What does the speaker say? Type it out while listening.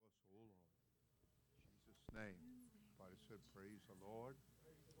name. Everybody said, praise the Lord.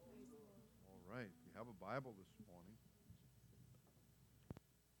 All right. If you have a Bible this morning,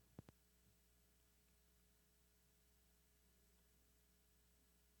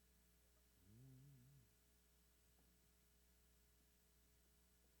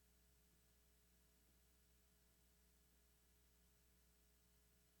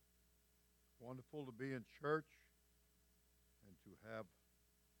 wonderful to be in church and to have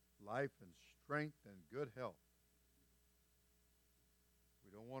life and strength and good health.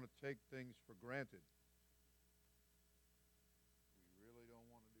 We don't want to take things for granted. We really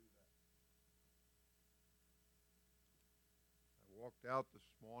don't want to do that. I walked out this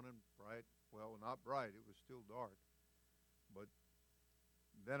morning bright. Well, not bright. It was still dark. But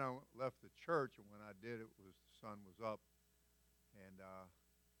then I left the church, and when I did, the sun was up. And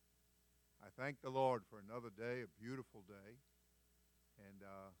I thank the Lord for another day, a beautiful day. And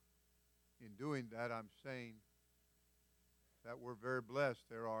in doing that, I'm saying that we're very blessed.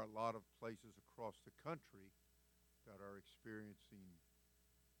 There are a lot of places across the country that are experiencing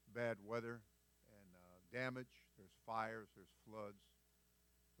bad weather and damage. There's fires, there's floods,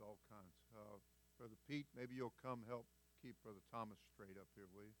 there's all kinds. Brother Pete, maybe you'll come help keep Brother Thomas straight up here,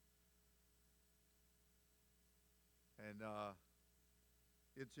 will you? And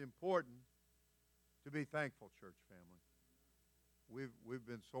it's important to be thankful, church family. We've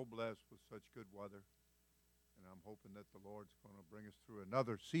been so blessed with such good weather, and I'm hoping that the Lord's going to bring us through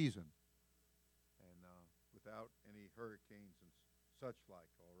another season, and without any hurricanes and such like.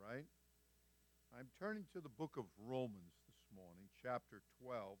 All right. I'm turning to the book of Romans this morning, chapter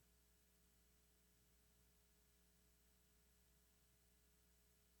 12.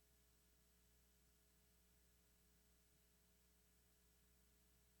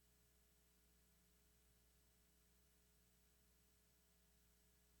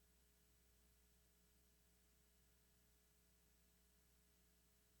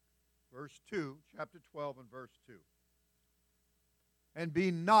 Verse 2, chapter 12 and verse 2. And be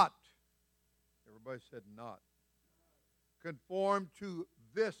not, everybody said not, conformed to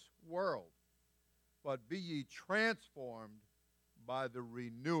this world, but be ye transformed by the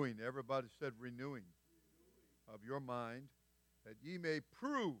renewing, everybody said renewing, of your mind, that ye may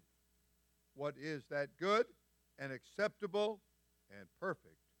prove what is that good and acceptable and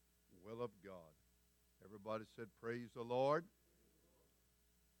perfect will of God. Everybody said, praise the Lord.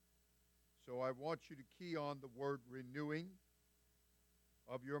 So I want you to key on the word renewing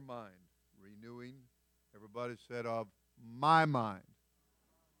of your mind. Renewing, everybody said, of my mind.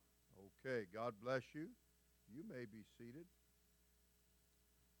 Okay, God bless you. You may be seated.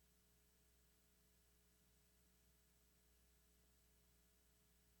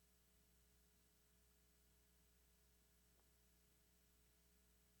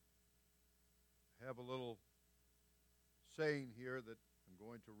 I have a little saying here that I'm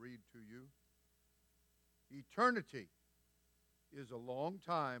going to read to you. Eternity is a long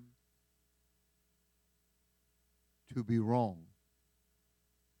time to be wrong.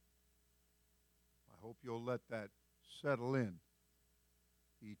 I hope you'll let that settle in.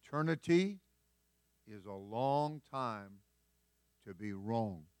 Eternity is a long time to be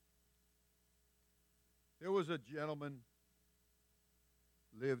wrong. There was a gentleman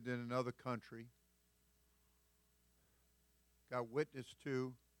lived in another country, got witnessed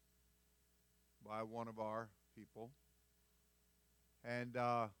to by one of our people. And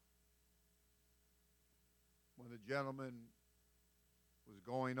when the gentleman was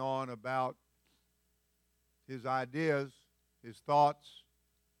going on about his ideas, his thoughts,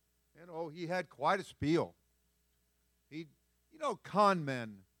 he had quite a spiel. Con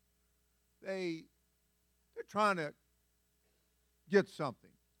men, they're trying to get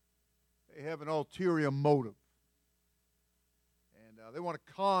something. They have an ulterior motive. And they want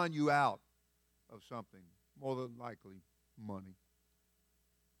to con you out of something, more than likely money.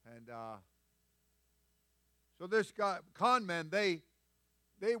 And so this guy, con men, they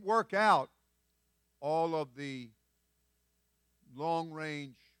work out all of the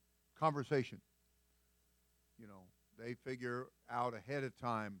long-range conversation. They figure out ahead of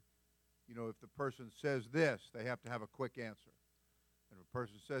time, if the person says this, they have to have a quick answer. And if a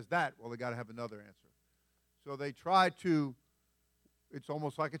person says that, well, they got to have another answer. So they try to, it's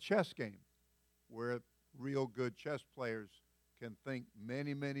almost like a chess game, where real good chess players can think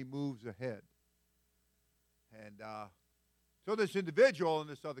many, many moves ahead. And so this individual in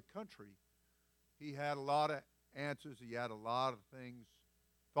this other country, he had a lot of answers. He had a lot of things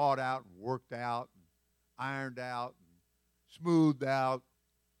thought out and worked out and ironed out and smoothed out.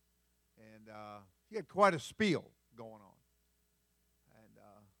 And he had quite a spiel going on. And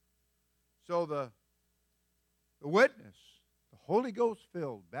so the The witness, the Holy Ghost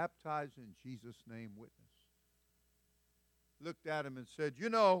filled, baptized in Jesus' name witness, looked at him and said, you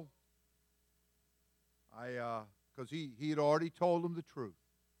know, because he had already told him the truth.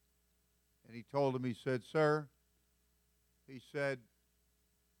 And he told him, he said, sir, he said,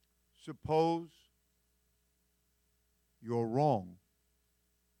 suppose you're wrong.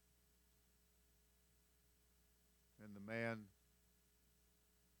 And the man,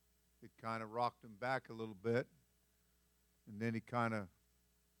 it kind of rocked him back a little bit. And then he kind of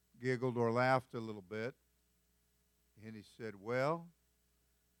giggled or laughed a little bit. And he said, well,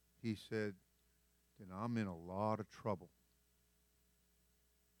 he said, then I'm in a lot of trouble.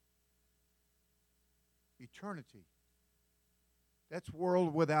 Eternity. That's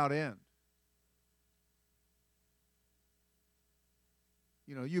world without end.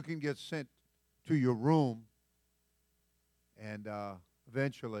 You know, you can get sent to your room and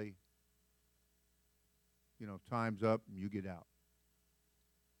eventually, you know, time's up and you get out.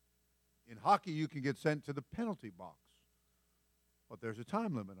 In hockey, you can get sent to the penalty box, but there's a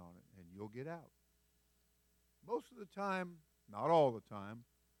time limit on it, and you'll get out. Most of the time, not all the time,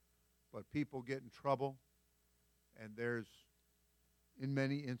 but people get in trouble, and there's, in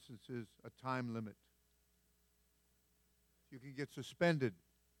many instances, a time limit. You can get suspended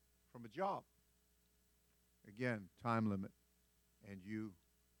from a job. Again, time limit, and you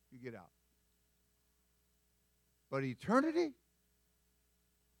get out. But eternity,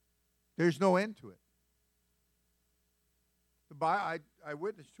 there's no end to it. I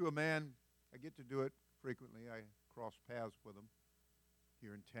witnessed to a man, I get to do it frequently. I cross paths with him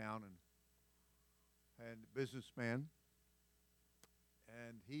here in town, and a businessman.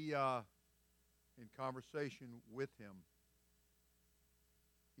 And he, in conversation with him,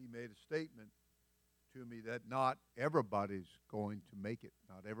 he made a statement to me that not everybody's going to make it.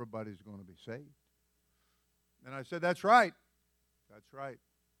 Not everybody's going to be saved. And I said, that's right. That's right.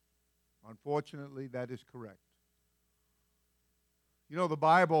 Unfortunately, that is correct. You know, the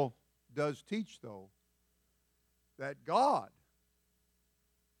Bible does teach, though, that God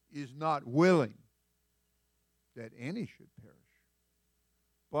is not willing that any should perish,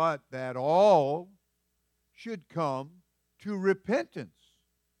 but that all should come to repentance.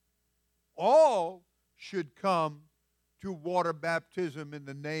 All should come to water baptism in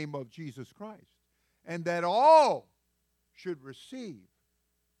the name of Jesus Christ. And that all should receive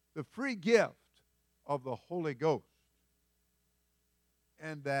the free gift of the Holy Ghost.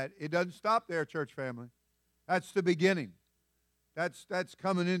 And that it doesn't stop there, church family. That's the beginning. That's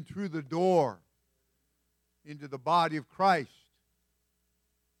coming in through the door into the body of Christ.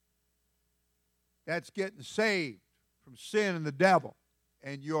 That's getting saved from sin and the devil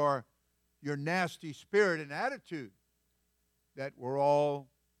and your nasty spirit and attitude that we're all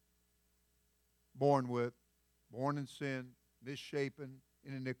born with, born in sin, misshapen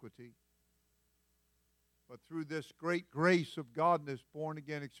in iniquity. But through this great grace of God and this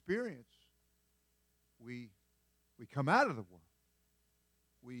born-again experience, we come out of the world.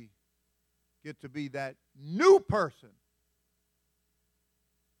 We get to be that new person.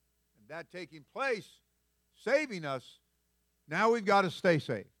 And that taking place, saving us, now we've got to stay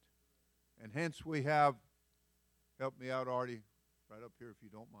saved. And hence we have, help me out, Artie, right up here if you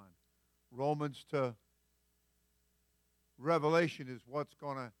don't mind. Romans to Revelation is what's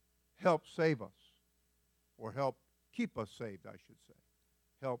going to help save us, or help keep us saved, I should say.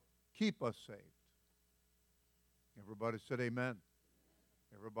 Help keep us saved. Everybody said amen.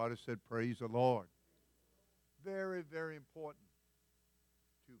 Everybody said praise the Lord. Very, very important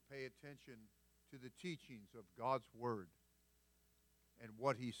to pay attention to the teachings of God's Word and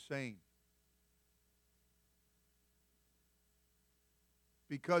what He's saying.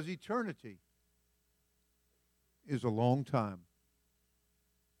 Because eternity is a long time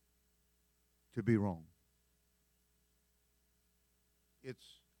to be wrong.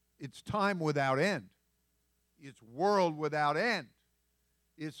 It's time without end. It's world without end.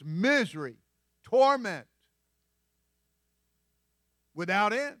 It's misery, torment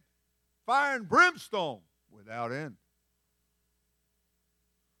without end. Fire and brimstone without end.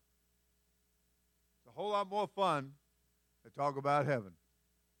 It's a whole lot more fun to talk about heaven.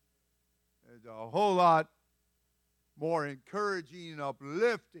 It's a whole lot more encouraging and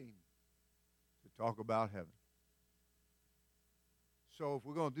uplifting to talk about heaven. So if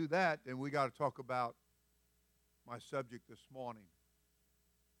we're going to do that, then we got to talk about my subject this morning.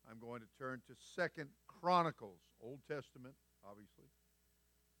 I'm going to turn to 2 Chronicles, Old Testament, obviously.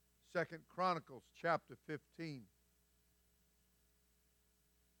 2 Chronicles chapter 15.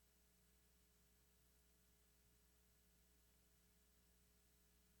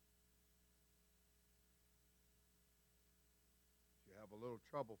 have a little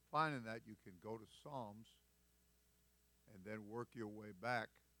trouble finding that, you can go to Psalms and then work your way back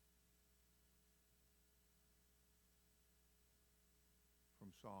from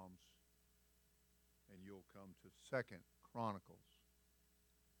Psalms, and you'll come to Second Chronicles.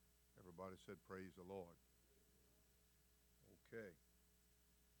 Everybody said, praise the Lord. Okay.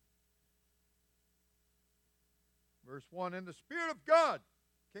 Verse 1, and the Spirit of God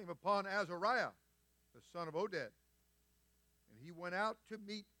came upon Azariah, the son of Oded. And he went out to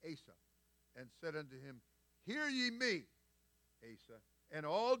meet Asa, and said unto him, hear ye me, Asa, and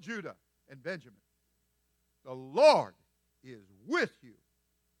all Judah and Benjamin. The Lord is with you,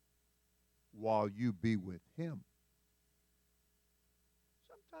 while you be with him.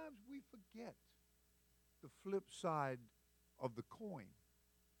 Sometimes we forget the flip side of the coin.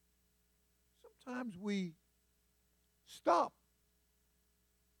 Sometimes we stop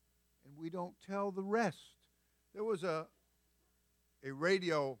and we don't tell the rest. There was a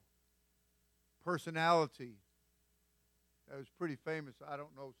radio personality that was pretty famous. I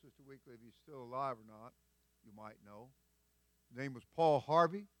don't know, Sister Weekly, if he's still alive or not. You might know. His name was Paul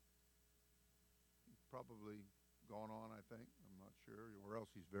Harvey. He's probably gone on, I think. I'm not sure, or else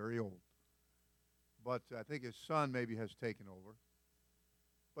he's very old. But I think his son maybe has taken over.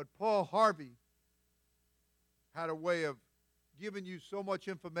 But Paul Harvey had a way of giving you so much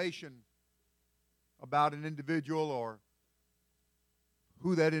information about an individual or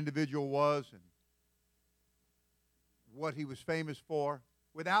who that individual was and what he was famous for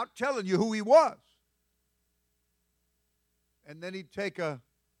without telling you who he was. And then he'd take a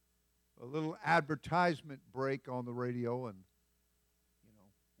little advertisement break on the radio and,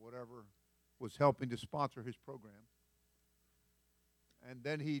 whatever was helping to sponsor his program. And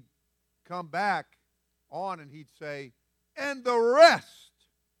then he'd come back on and he'd say, and the rest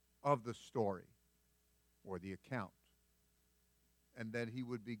of the story or the account. And then he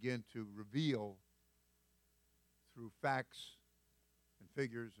would begin to reveal through facts and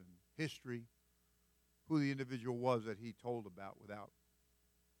figures and history who the individual was that he told about without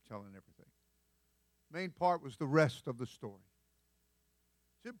telling everything. Main part was the rest of the story.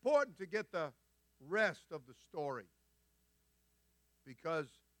 It's important to get the rest of the story because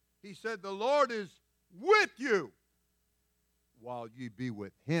he said the Lord is with you while ye be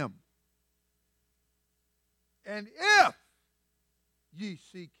with him. And if ye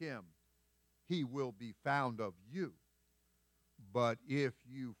seek him, he will be found of you. But if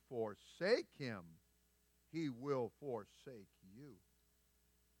you forsake him, he will forsake you.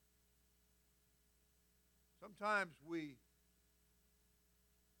 Sometimes we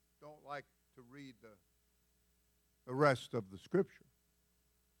don't like to read the rest of the Scripture.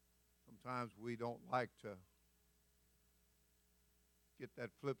 Sometimes we don't like to get that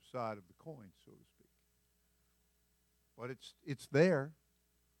flip side of the coin, so to speak. But it's there,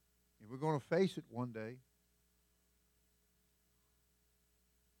 and we're going to face it one day.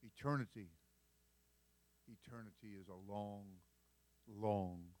 Eternity is a long,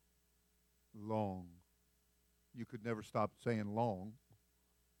 long, long. You could never stop saying long.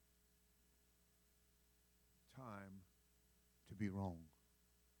 Time to be wrong.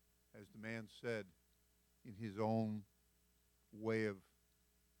 As the man said in his own way of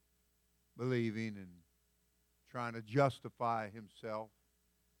believing and trying to justify himself,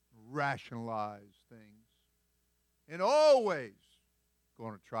 rationalize things, and always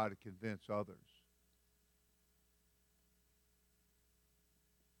going to try to convince others.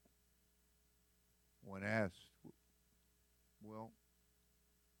 When asked, well,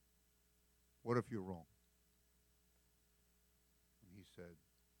 what if you're wrong? And he said,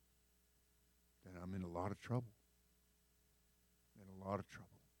 then I'm in a lot of trouble. In a lot of trouble.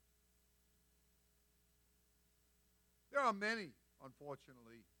 There are many,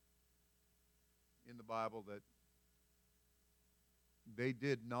 unfortunately, in the Bible that they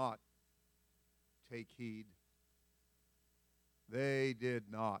did not take heed. They did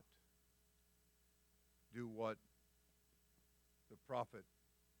not do what the prophet.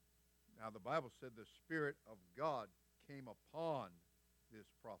 Now, the Bible said the Spirit of God came upon this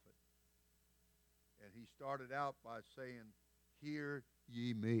prophet. And he started out by saying, hear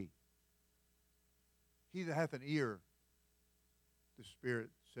ye me. He that hath an ear, the Spirit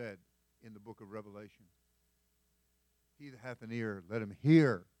said in the book of Revelation. He that hath an ear, let him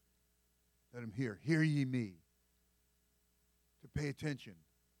hear. Let him hear. Hear ye me. To pay attention.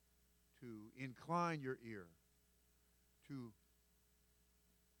 To incline your ear. To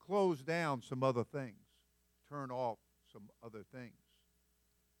close down some other things. Turn off some other things.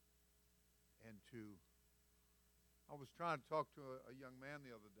 And I was trying to talk to a young man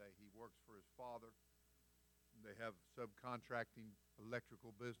the other day. He works for his father. They have subcontracting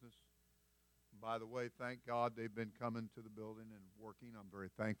electrical business. By the way, thank God they've been coming to the building and working. I'm very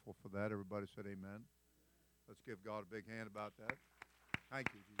thankful for that. Everybody said amen. Let's give God a big hand about that. Thank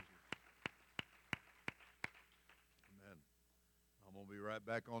you, Jesus. Amen. I'm going to be right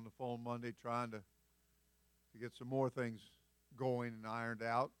back on the phone Monday trying to get some more things going and ironed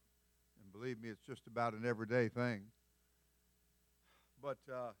out. And believe me, it's just about an everyday thing. But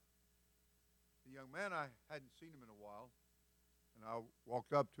the young man, I hadn't seen him in a while. And I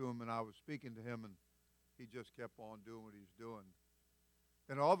walked up to him, and I was speaking to him, and he just kept on doing what he was doing.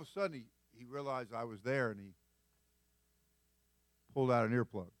 Then all of a sudden, he realized I was there, and he pulled out an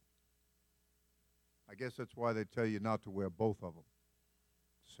earplug. I guess that's why they tell you not to wear both of them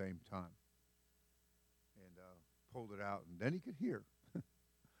at the same time. And pulled it out, and then he could hear. And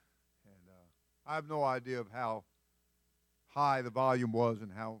I have no idea of how high the volume was and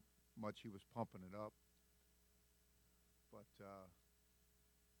how much he was pumping it up. But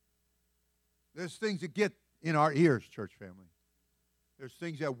there's things that get in our ears, church family. There's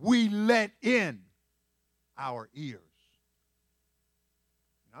things that we let in our ears.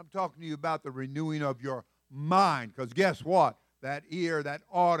 And I'm talking to you about the renewing of your mind, because guess what? That ear, that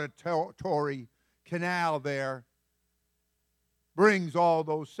auditory canal there, brings all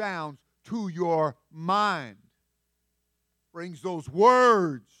those sounds to your mind, brings those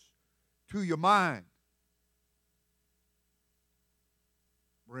words to your mind,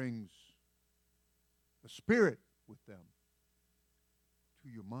 brings the Spirit with them to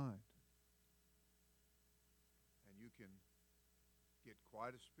your mind. And you can get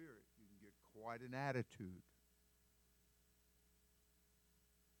quite a spirit. You can get quite an attitude.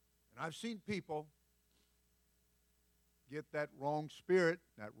 And I've seen people get that wrong spirit,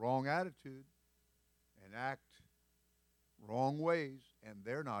 that wrong attitude, and act wrong ways, and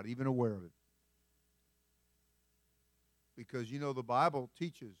they're not even aware of it. Because, you know, the Bible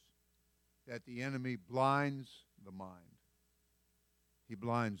teaches that the enemy blinds the mind. He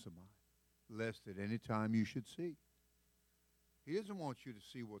blinds the mind, lest at any time you should see. He doesn't want you to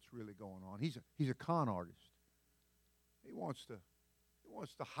see what's really going on. He's a con artist. He wants to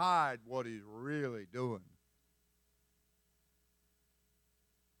hide what he's really doing.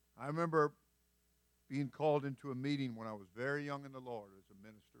 I remember being called into a meeting when I was very young in the Lord as a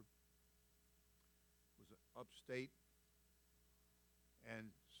minister. It was upstate,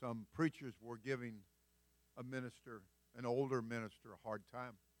 and some preachers were giving a minister, an older minister, a hard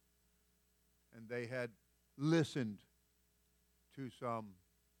time. And they had listened to some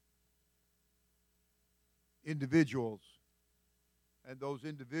individuals, and those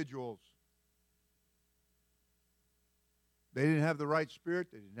individuals, they didn't have the right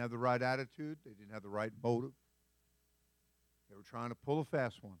spirit, they didn't have the right attitude, they didn't have the right motive. They were trying to pull a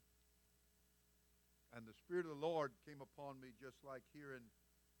fast one. And the Spirit of the Lord came upon me just like here in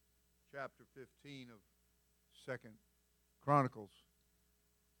chapter 15 of 2nd Chronicles.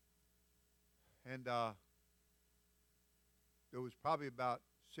 And there was probably about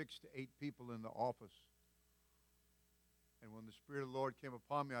 6 to 8 people in the office. And when the Spirit of the Lord came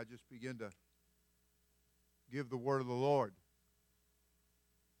upon me, I just began to give the word of the Lord.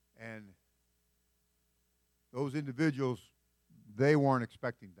 And those individuals, they weren't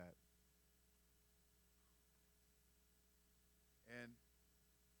expecting that. And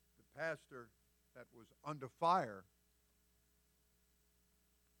the pastor that was under fire,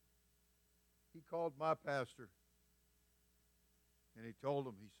 he called my pastor and he told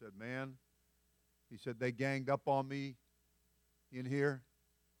him, he said, man, he said, they ganged up on me in here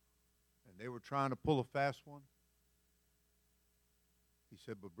and they were trying to pull a fast one. He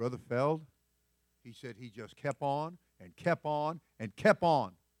said, but Brother Feld, he said he just kept on and kept on and kept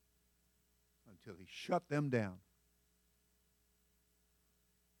on until he shut them down.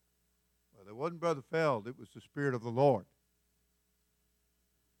 Well, it wasn't Brother Feld, it was the Spirit of the Lord.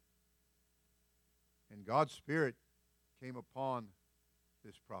 And God's Spirit came upon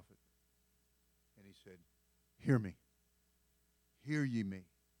this prophet. And he said, hear me. Hear ye me.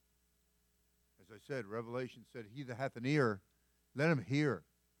 As I said, Revelation said, he that hath an ear, let him hear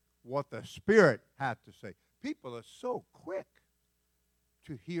what the Spirit hath to say. People are so quick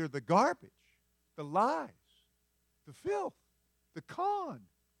to hear the garbage, the lies, the filth, the con.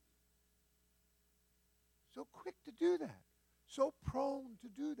 So quick to do that. So prone to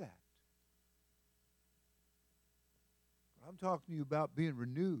do that. But I'm talking to you about being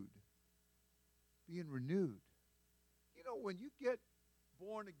renewed. Being renewed. You know, when you get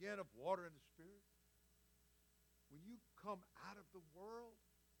born again of water and the Spirit, when you come out of the world,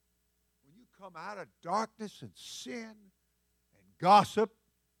 when you come out of darkness and sin and gossip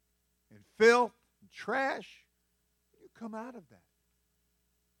and filth and trash, come out of that.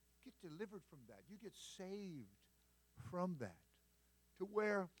 Get delivered from that. You get saved from that to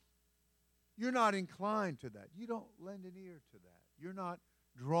where you're not inclined to that. You don't lend an ear to that. You're not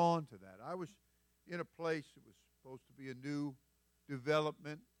drawn to that. I was in a place that was supposed to be a new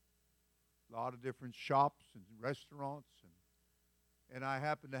development, a lot of different shops and restaurants, and I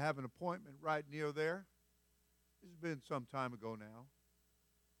happened to have an appointment right near there. This has been some time ago now.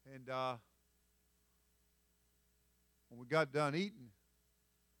 And when we got done eating,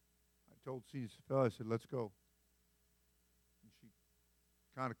 I told Senior Feld, I said, let's go. And she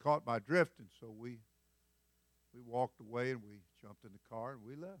kind of caught my drift, and so we walked away and we jumped in the car and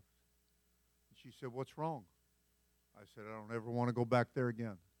we left. And she said, what's wrong? I said, I don't ever want to go back there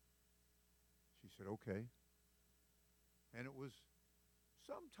again. She said, okay. And it was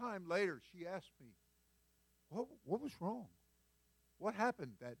sometime later she asked me, what was wrong? What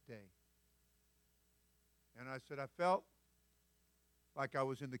happened that day? And I said, I felt like I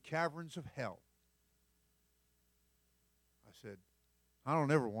was in the caverns of hell. I said, I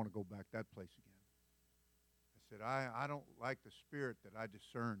don't ever want to go back that place again. I said, I don't like the spirit that I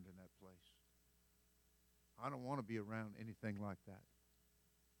discerned in that place. I don't want to be around anything like that.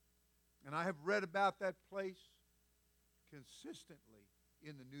 And I have read about that place consistently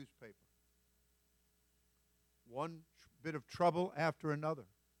in the newspaper. One bit of trouble after another.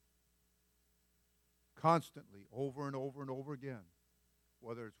 Constantly, over and over and over again.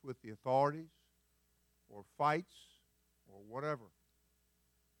 Whether it's with the authorities or fights or whatever.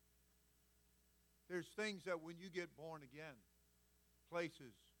 There's things that when you get born again,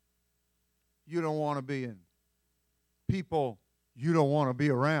 places you don't want to be in. People you don't want to be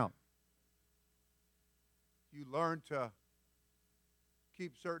around. You learn to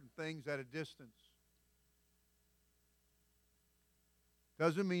keep certain things at a distance.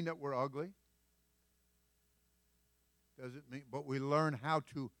 Doesn't mean that we're ugly. Doesn't mean, but we learn how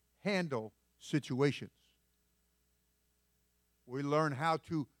to handle situations. We learn how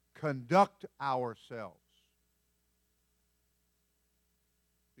to conduct ourselves.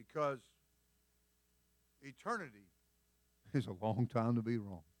 Because eternity is a long time to be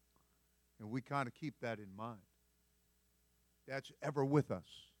wrong. And we kind of keep that in mind. That's ever with us.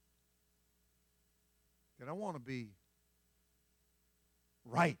 And I want to be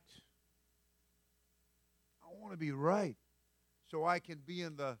right. I want to be right so I can be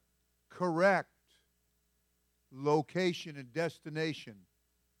in the correct location and destination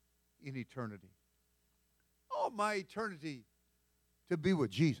in eternity. Oh, my eternity to be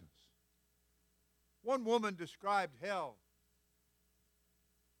with Jesus. One woman described hell.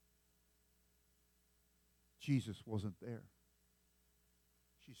 Jesus wasn't there.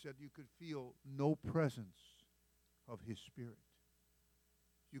 She said you could feel no presence of his spirit.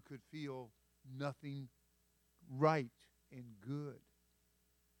 You could feel nothing right and good,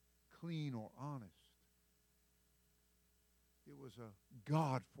 clean or honest. It was a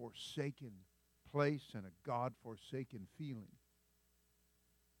God-forsaken place and a God-forsaken feeling.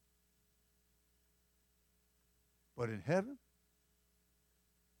 But in heaven,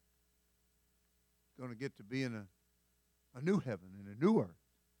 going to get to be in a new heaven and a new earth,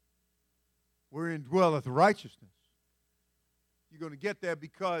 wherein dwelleth righteousness. You're going to get there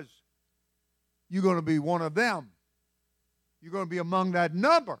because you're going to be one of them. You're going to be among that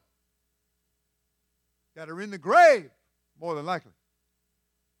number that are in the grave, more than likely.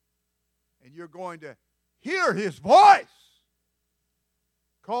 And you're going to hear his voice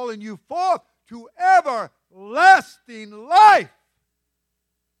calling you forth to everlasting life.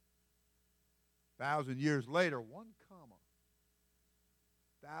 1,000 years later, 1,000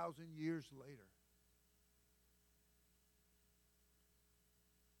 years later,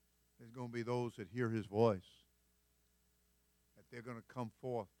 there's going to be those that hear his voice, that they're going to come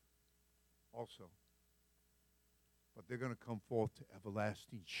forth also. But they're going to come forth to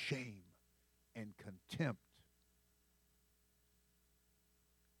everlasting shame and contempt.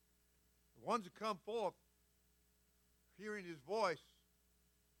 The ones that come forth hearing his voice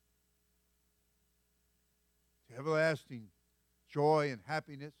to everlasting joy and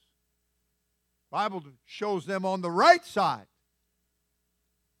happiness, the Bible shows them on the right side.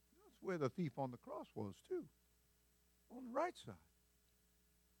 That's where the thief on the cross was too, on the right side.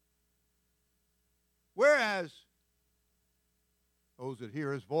 Whereas those that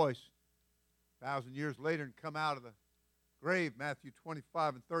hear his voice 1,000 years later and come out of the grave, Matthew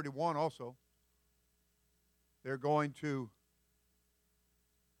 25 and 31 also, they're going to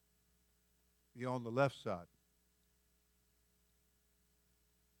be on the left side.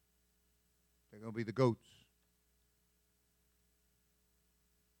 They're going to be the goats.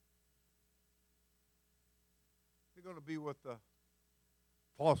 You're going to be with the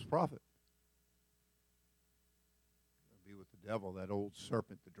false prophet. You're going to be with the devil, that old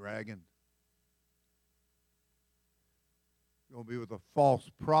serpent, the dragon. You're going to be with a false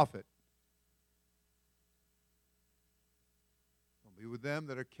prophet. You're going to be with them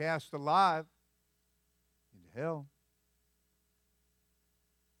that are cast alive into hell.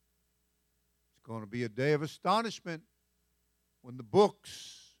 It's going to be a day of astonishment when the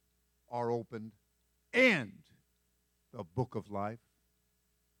books are opened and the book of life.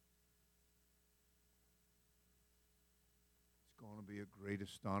 It's going to be a great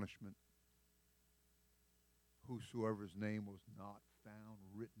astonishment. Whosoever's name was not found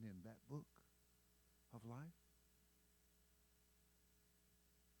written in that book of life.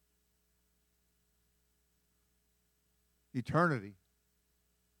 Eternity.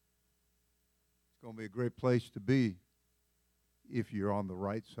 It's going to be a great place to be if you're on the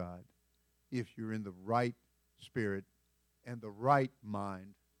right side, if you're in the right spirit and the right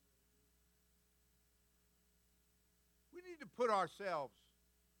mind. We need to put ourselves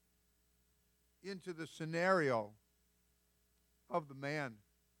into the scenario of the man.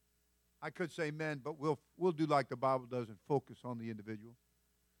 I could say men, but we'll do like the Bible does and focus on the individual.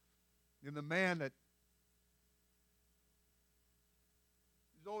 In the man that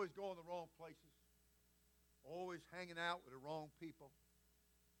is always going the wrong places, always hanging out with the wrong people.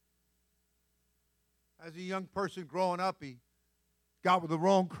 As a young person growing up, he got with the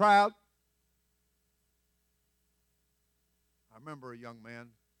wrong crowd. I remember a young man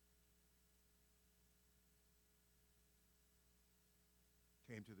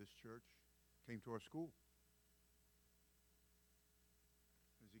came to this church, came to our school.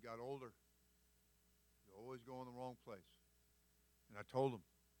 As he got older, he was always going the wrong place. And I told him,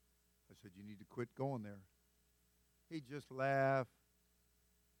 I said, you need to quit going there. He'd just laugh,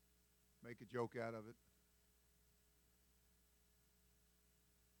 make a joke out of it.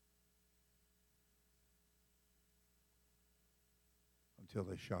 Until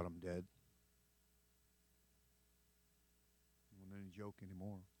they shot him dead. It wasn't any joke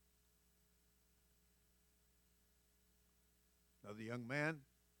anymore. Another young man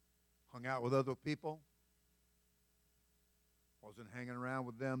hung out with other people. Wasn't hanging around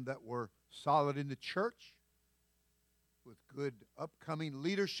with them that were solid in the church, with good upcoming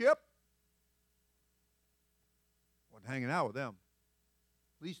leadership. Wasn't hanging out with them.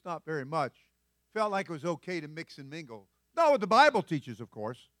 At least not very much. Felt like it was okay to mix and mingle. Not what the Bible teaches, of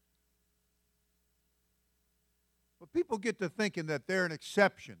course. But people get to thinking that they're an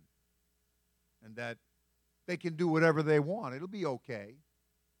exception and that they can do whatever they want. It'll be okay.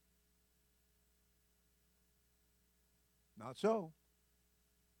 Not so.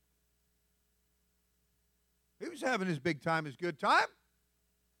 He was having his big time, his good time.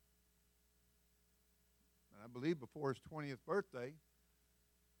 And I believe before his 20th birthday,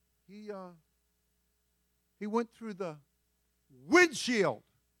 he went through the windshield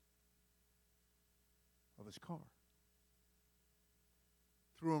of his car.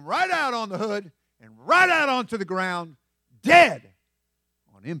 Threw him right out on the hood and right out onto the ground, dead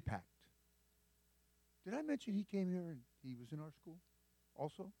on impact. Did I mention he came here and he was in our school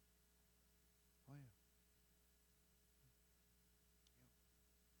also? Oh, yeah.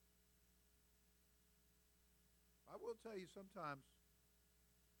 I will tell you, sometimes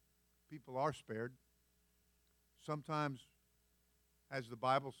people are spared. Sometimes, as the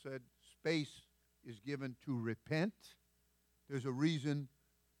Bible said, space is given to repent. There's a reason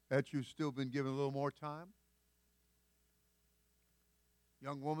that you've still been given a little more time.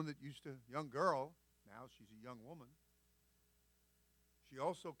 Young girl, now she's a young woman. She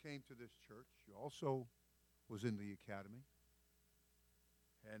also came to this church. She also was in the academy.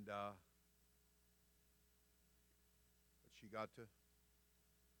 And but she got to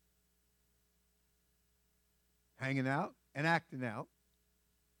hanging out and acting out.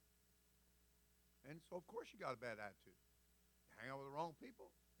 And so, of course, she got a bad attitude. You hang out with the wrong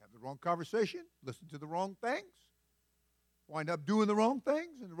people, have the wrong conversation, listen to the wrong things, wind up doing the wrong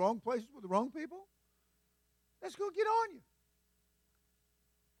things in the wrong places with the wrong people. That's going to get on you.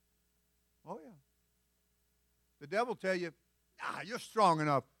 Oh, yeah. The devil tell you, you're strong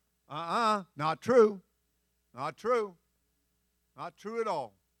enough. Not true. Not true. Not true at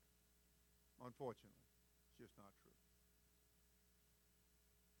all. Unfortunately. It's just not true.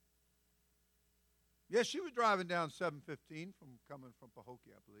 Yes, she was driving down 715 coming from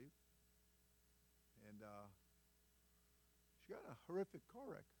Pahokee, I believe. And she got a horrific car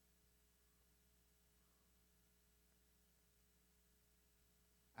wreck.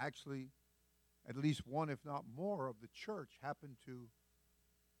 Actually, at least one, if not more, of the church happened to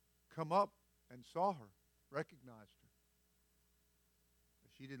come up and saw her recognized her.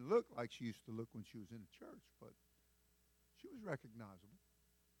 She didn't look like she used to look when she was in the church, but she was recognizable.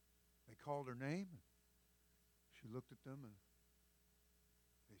 They called her name, and she looked at them, and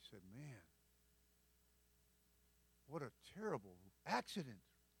they said, "Man, what a terrible accident."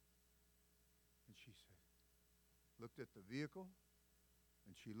 And she said, looked at the vehicle,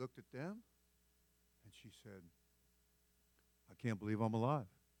 and she looked at them, and she said, "I can't believe I'm alive.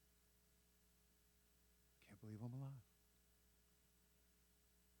 I can't believe I'm alive."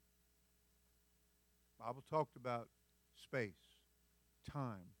 The Bible talked about space,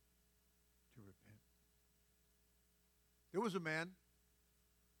 time to repent. There was a man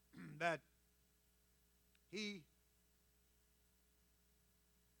that he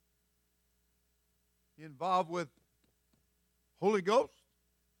involved with Holy Ghost,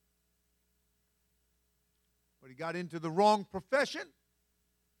 but he got into the wrong profession,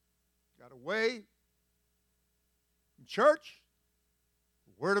 got away from church,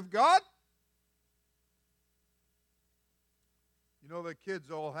 the Word of God. You know, the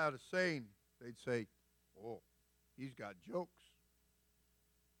kids all had a saying. They'd say, "Oh, he's got jokes."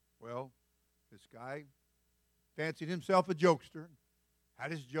 Well, this guy fancied himself a jokester,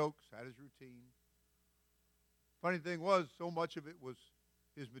 had his jokes, had his routine. Funny thing was, so much of it was,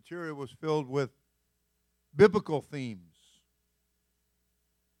 his material was filled with biblical themes.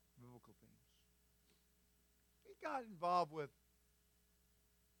 Biblical themes. He got involved with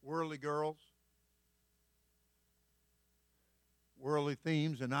worldly girls, worldly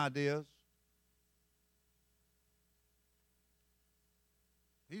themes and ideas.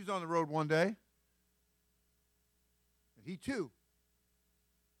 He was on the road one day, and he too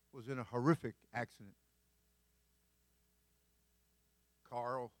was in a horrific accident.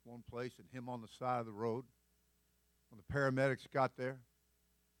 Car one place and him on the side of the road. When the paramedics got there,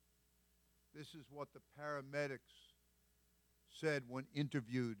 this is what the paramedics said when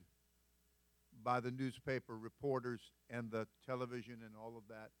interviewed by the newspaper reporters and the television and all of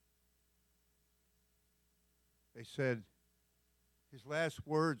that. They said his last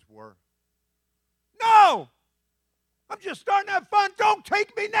words were, "No! I'm just starting to have fun. Don't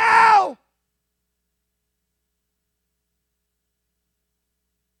take me now!"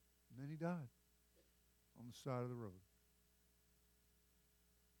 And then he died on the side of the road.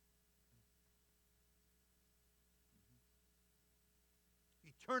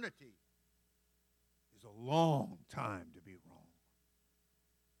 Eternity is a long time to be wrong.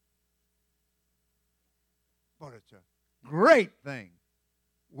 But it's a great thing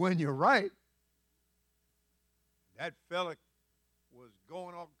when you're right. That fella was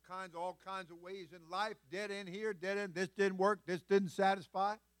going all kinds of ways in life, dead end here, dead end, this didn't work, this didn't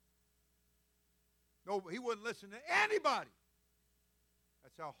satisfy. No, he wouldn't listen to anybody.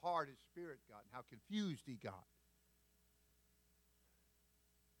 That's how hard his spirit got and how confused he got.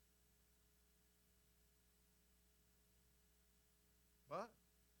 But,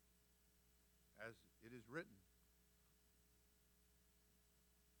 as it is written,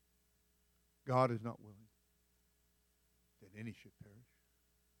 God is not willing that any should perish.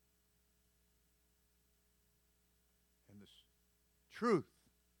 And the truth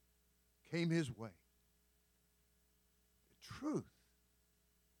came his way. The truth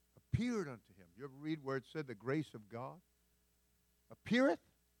appeared unto him. You ever read where it said the grace of God appeareth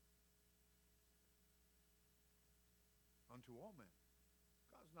unto all men?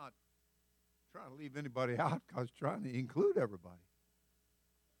 God's not trying to leave anybody out. God's trying to include everybody.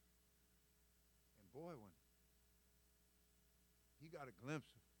 And boy, when he got a glimpse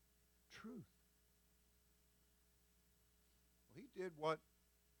of truth, well, he did what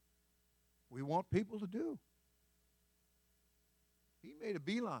we want people to do. He made a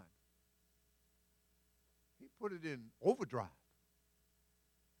beeline. He put it in overdrive.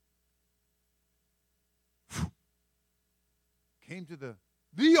 Came to the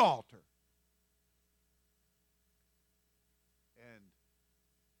altar. And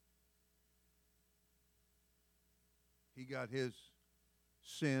he got his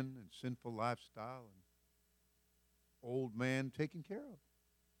sin and sinful lifestyle and old man taken care of.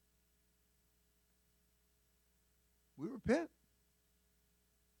 We repent.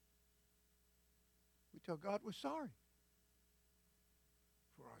 We tell God we're sorry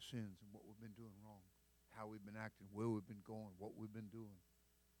for our sins and what we've been doing wrong, how we've been acting, where we've been going, what we've been doing,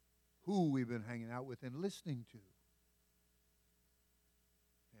 who we've been hanging out with and listening to.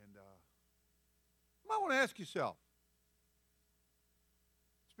 And you might want to ask yourself,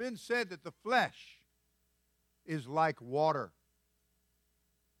 it's been said that the flesh is like water.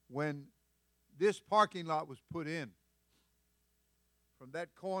 When this parking lot was put in, from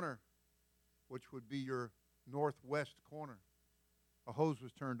that corner, which would be your northwest corner, a hose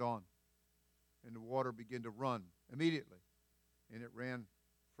was turned on, and the water began to run immediately. And it ran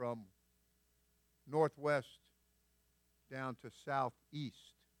from northwest down to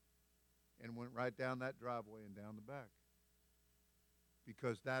southeast and went right down that driveway and down the back,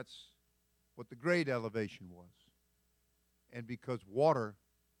 because that's what the grade elevation was. And because water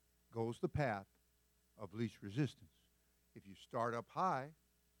goes the path of least resistance. If you start up high,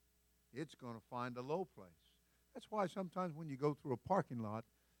 it's going to find a low place. That's why sometimes when you go through a parking lot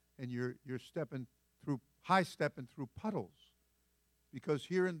and you're stepping through, high stepping through puddles, because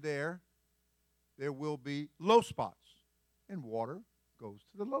here and there will be low spots, and water goes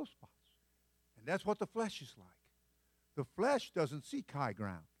to the low spots. And that's what the flesh is like. The flesh doesn't seek high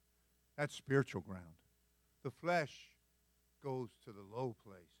ground. That's spiritual ground. The flesh goes to the low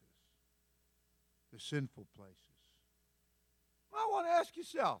places, the sinful places. I want to ask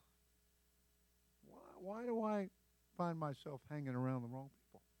yourself, why do I find myself hanging around the wrong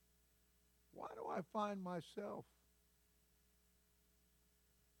people? Why do I find myself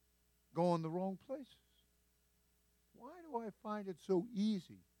going the wrong places? Why do I find it so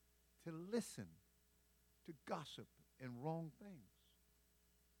easy to listen to gossip and wrong things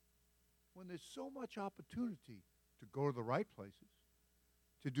when there's so much opportunity to go to the right places,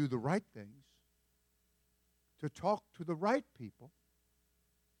 to do the right things, to talk to the right people?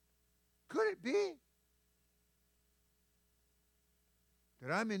 Could it be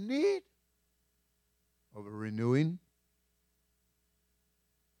that I'm in need of a renewing?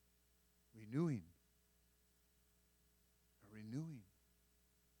 Renewing. A renewing.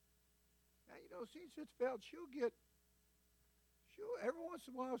 Now, you know, since Feld, every once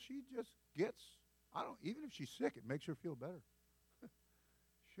in a while, she just gets, even if she's sick, it makes her feel better.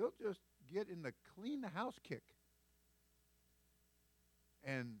 She'll just get in the clean the house kick.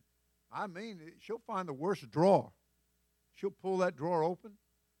 And I mean, she'll find the worst drawer. She'll pull that drawer open,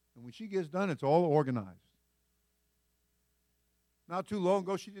 and when she gets done, it's all organized. Not too long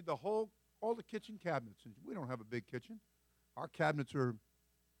ago, she did all the kitchen cabinets. And we don't have a big kitchen. Our cabinets are,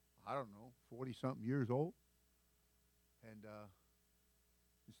 40-something years old. And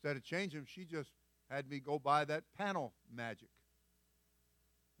instead of changing them, she just had me go buy that panel magic.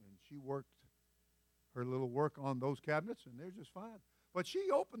 And she worked her little work on those cabinets, and they're just fine. But she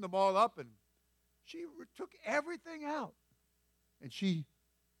opened them all up, and she took everything out. And she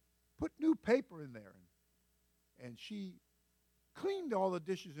put new paper in there. And she cleaned all the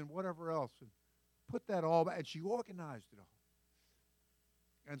dishes and whatever else and put that all back. And she organized it all.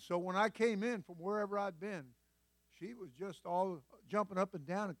 And so when I came in from wherever I'd been, she was just all jumping up and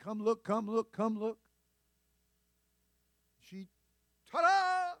down and come look, come look, come look. She,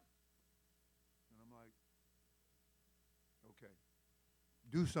 ta-da! And I'm like, okay,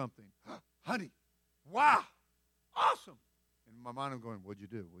 do something. Honey, wow, awesome. And in my mind I'm going, what'd you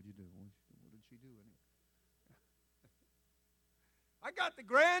do? What'd you do? What did she do anyway? I got the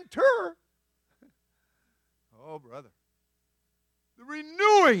grand tour. Oh, brother. The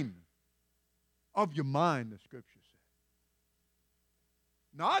renewing of your mind, the Scripture said.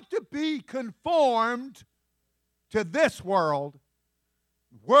 Not to be conformed to this world,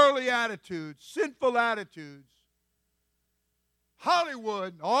 worldly attitudes, sinful attitudes,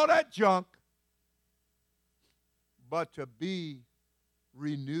 Hollywood, all that junk, but to be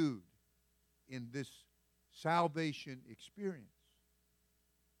renewed in this salvation experience.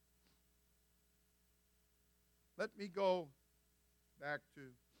 Let me go back to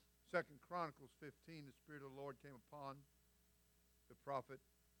 2 Chronicles 15. The Spirit of the Lord came upon the prophet.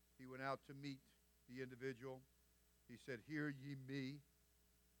 He went out to meet the individual. He said, "Hear ye me."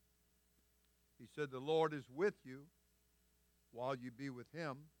 He said, "The Lord is with you while you be with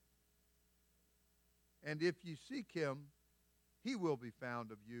him. And if you seek him, he will be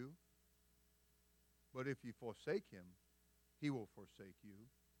found of you. But if you forsake him, he will forsake you."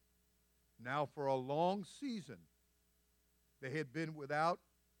 Now for a long season, they had been without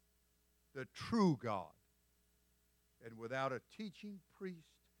the true God, and without a teaching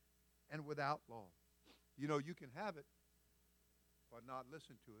priest, and without law. You know, you can have it, but not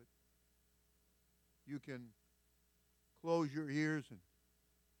listen to it. You can close your ears and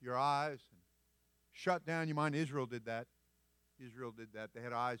your eyes and shut down your mind. Israel did that. Israel did that. They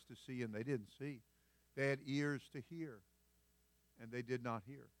had eyes to see, and they didn't see. They had ears to hear, and they did not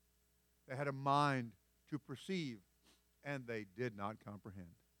hear. They had a mind to perceive, and they did not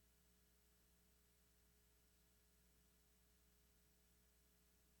comprehend.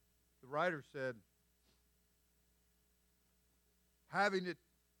 The writer said, having it,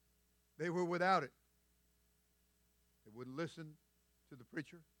 they were without it. They wouldn't listen to the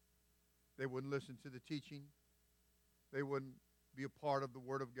preacher. They wouldn't listen to the teaching. They wouldn't be a part of the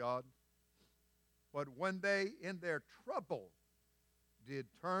Word of God. But when they, in their trouble, did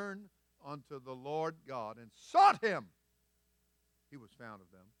turn unto the Lord God and sought Him, He was found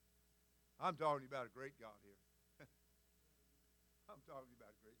of them. I'm talking about a great God here. I'm talking about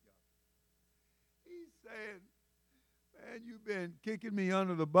a great God. He's saying, man, you've been kicking me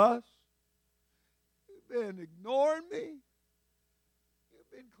under the bus. You've been ignoring me. You've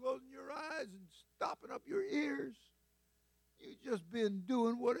been closing your eyes and stopping up your ears. You've just been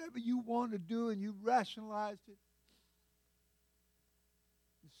doing whatever you want to do, and you rationalized it.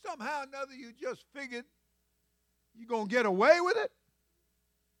 And somehow or another you just figured you're going to get away with it.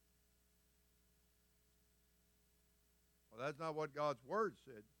 Well, that's not what God's Word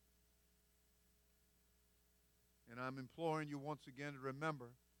said. And I'm imploring you once again to remember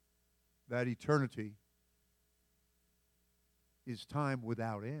that eternity is time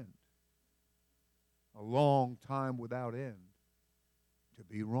without end. A long time without end. To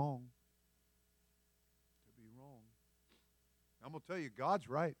be wrong. To be wrong. I'm going to tell you, God's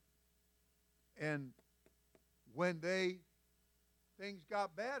right. And when things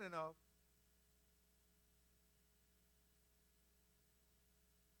got bad enough,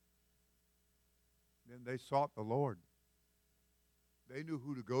 then they sought the Lord. They knew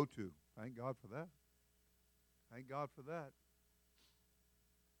who to go to. Thank God for that. Thank God for that.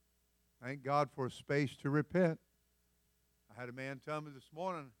 Thank God for a space to repent. I had a man tell me this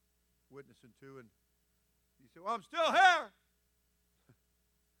morning, witnessing to, and he said, well, I'm still here.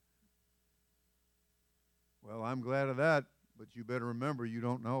 Well, I'm glad of that, but you better remember you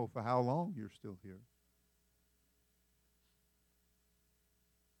don't know for how long you're still here.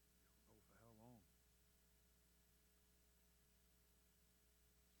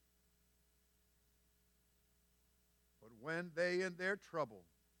 When they in their trouble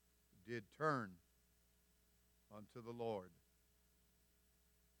did turn unto the Lord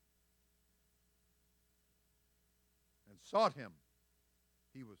and sought Him,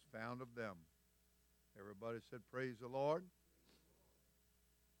 He was found of them. Everybody said, praise the Lord.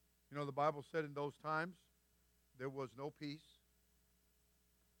 You know, the Bible said in those times there was no peace,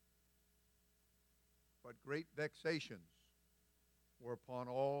 but great vexations were upon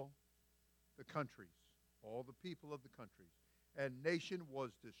all the countries. All the people of the countries. And nation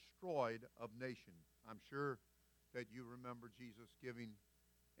was destroyed of nation. I'm sure that you remember Jesus giving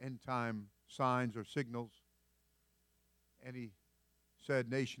end-time signs or signals. And He said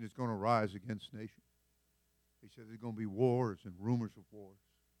nation is going to rise against nation. He said there's going to be wars and rumors of wars.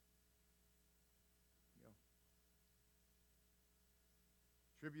 Yeah.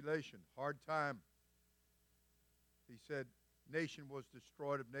 Tribulation, hard time. He said nation was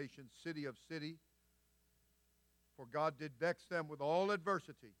destroyed of nation, city of city. For God did vex them with all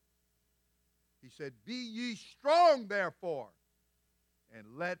adversity. He said, be ye strong, therefore,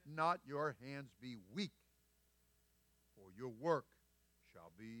 and let not your hands be weak, for your work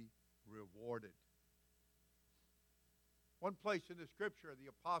shall be rewarded. One place in the Scripture, the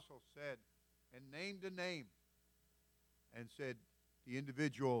apostle said, and named a name, and said, the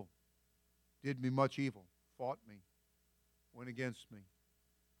individual did me much evil, fought me, went against me,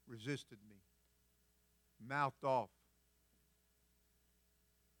 resisted me, mouthed off.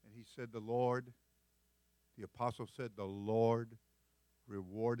 And he said, the apostle said, the Lord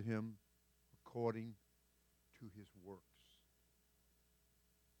reward him according to his works.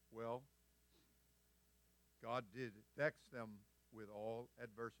 Well, God did vex them with all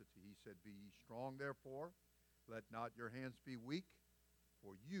adversity. He said, be ye strong, therefore, let not your hands be weak,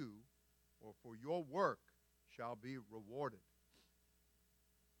 for you or for your work shall be rewarded.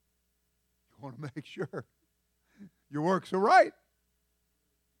 You want to make sure your works are right.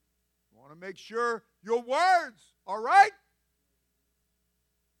 You want to make sure your words are right.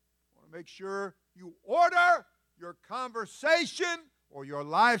 You want to make sure you order your conversation or your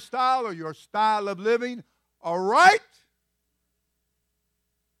lifestyle or your style of living are right.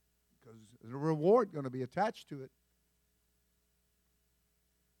 Because there's a reward going to be attached to it.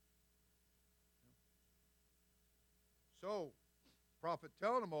 So, prophet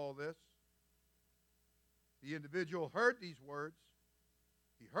telling them all this, the individual heard these words.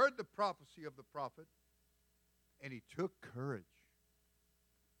 He heard the prophecy of the prophet, and he took courage.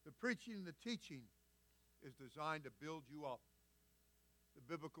 The preaching and the teaching is designed to build you up. The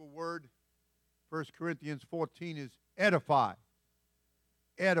biblical word, 1 Corinthians 14, is edify.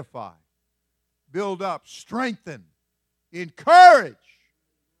 Edify. Build up. Strengthen. Encourage.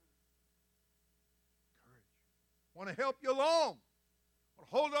 Want to help you along. Want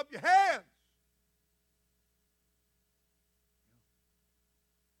to hold up your hands.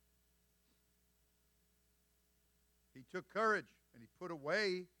 took courage and he put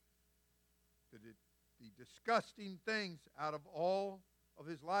away the disgusting things out of all of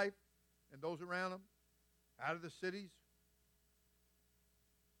his life and those around him, out of the cities.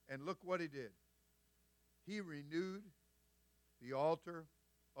 And look what he did. He renewed the altar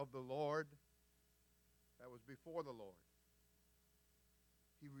of the Lord that was before the Lord.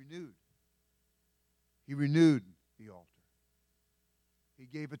 He renewed. He renewed the altar. He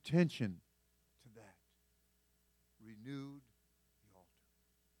gave attention to that. Renewed the altar.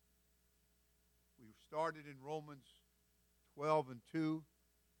 We started in Romans 12 and 2.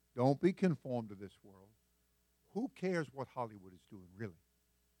 Don't be conformed to this world. Who cares what Hollywood is doing, really?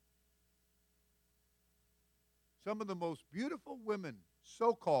 Some of the most beautiful women,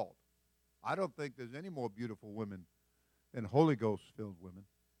 so-called. I don't think there's any more beautiful women than Holy Ghost-filled women,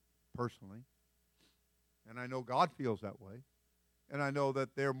 personally. And I know God feels that way. And I know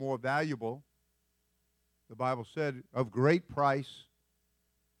that they're more valuable. The Bible said, of great price.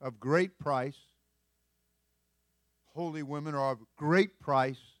 Holy women are of great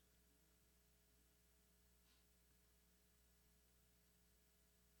price.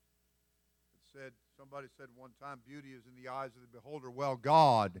 Somebody said one time, beauty is in the eyes of the beholder. Well,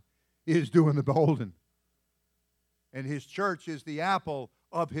 God is doing the beholding. And his church is the apple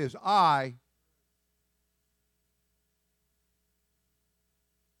of his eye.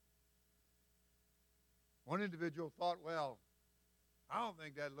 One individual thought, well, I don't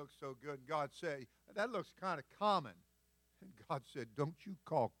think that looks so good. And God said, that looks kind of common. And God said, don't you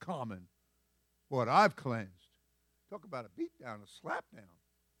call common what I've cleansed. Talk about a beatdown, a slap down,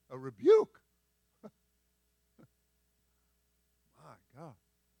 a rebuke. My God.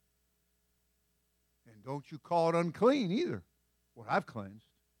 And don't you call it unclean either, what I've cleansed.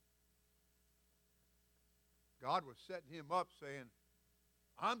 God was setting him up saying,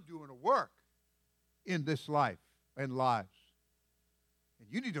 I'm doing a work in this life and lives. And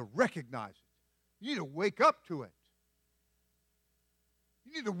you need to recognize it. You need to wake up to it.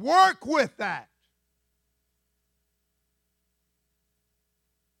 You need to work with that.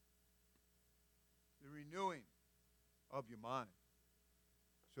 The renewing of your mind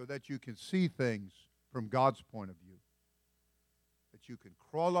so that you can see things from God's point of view. That you can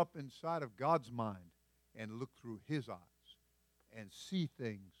crawl up inside of God's mind and look through his eyes and see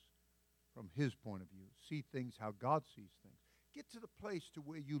things from his point of view. See things how God sees things. Get to the place to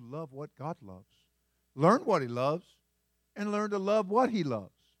where you love what God loves. Learn what he loves and learn to love what he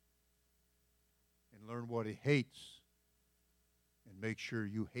loves. And learn what he hates and make sure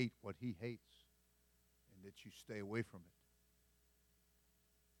you hate what he hates and that you stay away from it.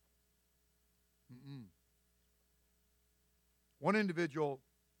 One individual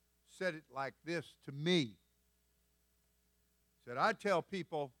said it like this to me. He said, I tell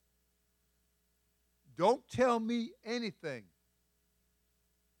people, don't tell me anything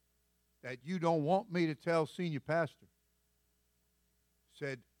that you don't want me to tell senior pastor.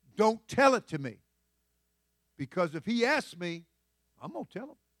 Said, don't tell it to me. Because if he asks me, I'm going to tell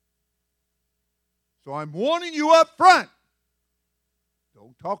him. So I'm warning you up front.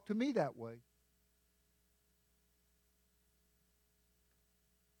 Don't talk to me that way.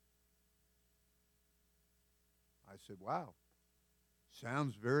 I said, wow,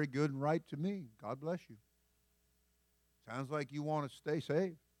 sounds very good and right to me. God bless you. Sounds like you want to stay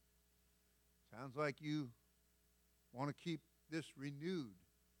saved. Sounds like you want to keep this renewed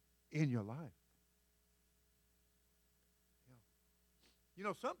in your life. You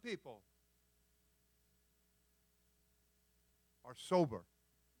know, some people are sober.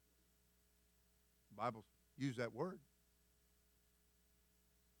 The Bible uses that word.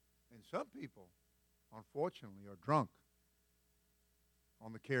 And some people, unfortunately, are drunk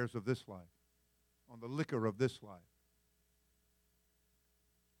on the cares of this life, on the liquor of this life.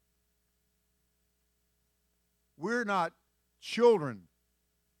 We're not children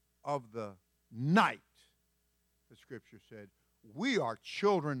of the night, the Scripture said. We are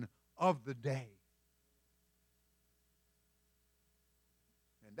children of the day.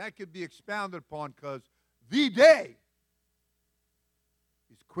 And that could be expounded upon because the day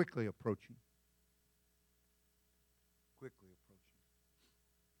is quickly approaching. Quickly approaching.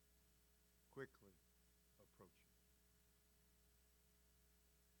 Quickly approaching.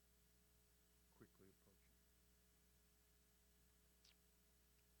 Quickly approaching.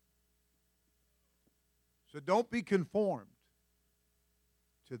 So don't be conformed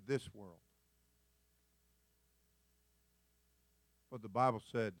to this world. But the Bible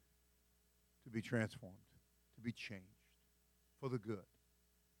said to be transformed, to be changed for the good.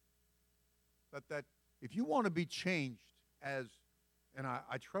 That if you want to be changed as, and I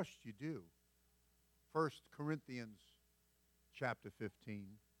trust you do, 1 Corinthians chapter 15.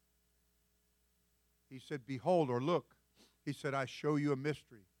 He said, behold, or look. He said, I show you a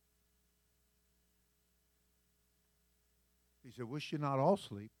mystery. He said, we shall not all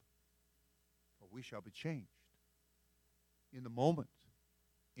sleep, but we shall be changed in the moment,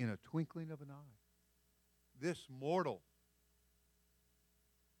 in a twinkling of an eye. This mortal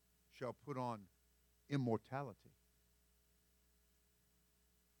shall put on immortality.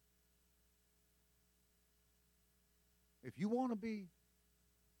 If you want to be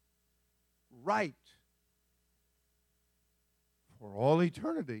right for all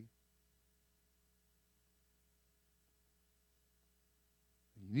eternity,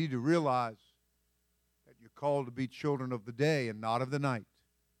 you need to realize that you're called to be children of the day and not of the night.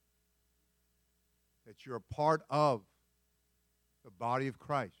 That you're a part of the body of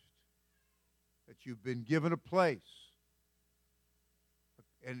Christ. That you've been given a place.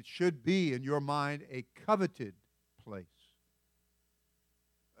 And it should be, in your mind, a coveted place.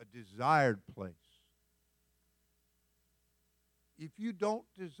 A desired place. If you don't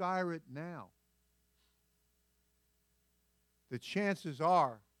desire it now, the chances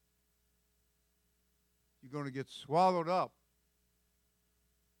are you're going to get swallowed up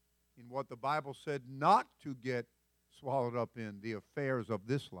in what the Bible said not to get swallowed up in, the affairs of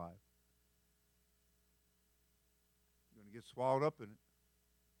this life. You're going to get swallowed up in it.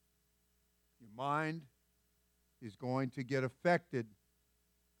 Your mind is going to get affected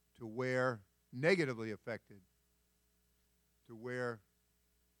to where, negatively affected, to where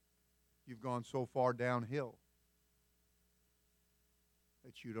you've gone so far downhill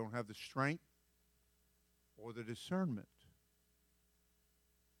that you don't have the strength or the discernment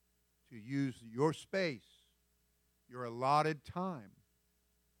to use your space, your allotted time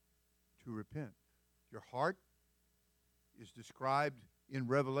to repent. Your heart is described in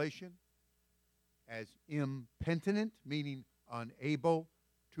Revelation as impenitent, meaning unable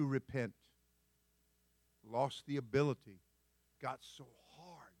to repent. Lost the ability. Got so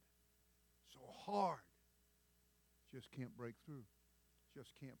hard. Just can't break through.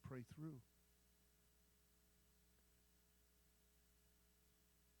 Just can't pray through.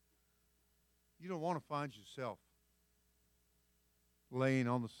 You don't want to find yourself laying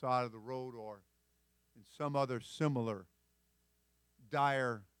on the side of the road or in some other similar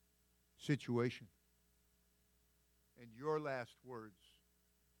dire situation. And your last words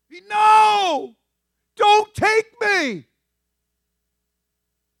be, no! Don't take me!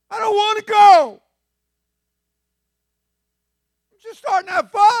 I don't want to go! I'm just starting to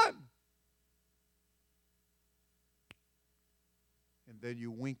have fun! And then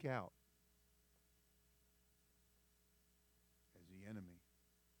you wink out as the enemy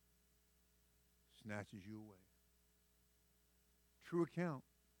snatches you away. True account.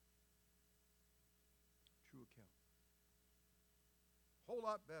 True account. Whole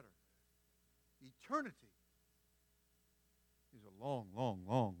lot better. Eternity is a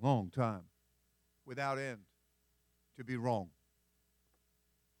long time without end to be wrong.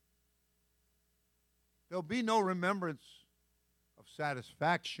 There'll be no remembrance of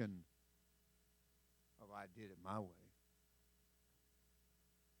satisfaction of I did it my way.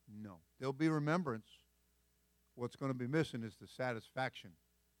 No. There'll be remembrance. What's going to be missing is the satisfaction.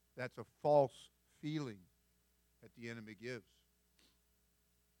 That's a false feeling that the enemy gives.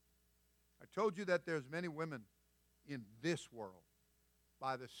 I told you that there's many women in this world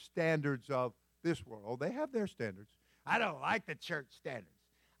by the standards of this world. Oh, they have their standards. I don't like the church standards.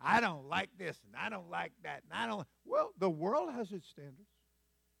 I don't like this, and I don't like that, and I don't. Well, the world has its standards.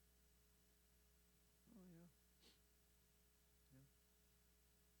 Oh, yeah.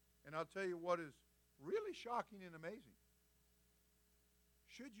 And I'll tell you what is really shocking and amazing.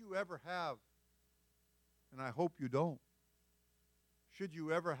 Should you ever have, and I hope you don't, should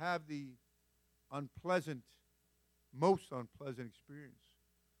you ever have the most unpleasant experience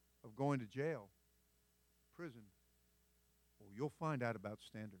of going to jail, prison, well, you'll find out about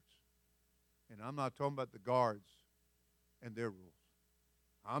standards. And I'm not talking about the guards and their rules.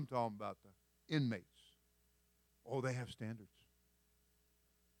 I'm talking about the inmates. Oh, they have standards.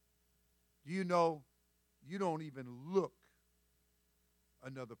 Do you know you don't even look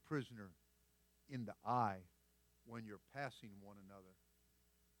another prisoner in the eye when you're passing one another?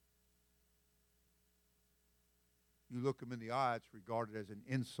 You look them in the eye, it's regarded as an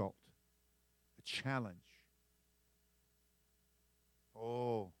insult, a challenge.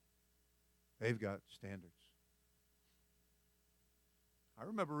 Oh, they've got standards. I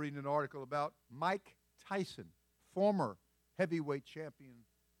remember reading an article about Mike Tyson, former heavyweight champion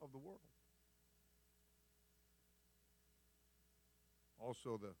of the world.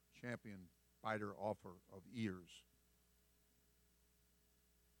 Also the champion biter offer of ears.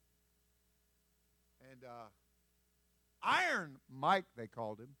 And Iron Mike, they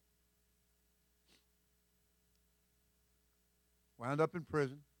called him, wound up in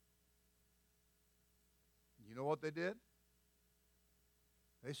prison. You know what they did?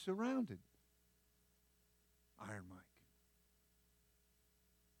 They surrounded Iron Mike.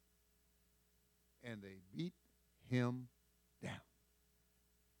 And they beat him down.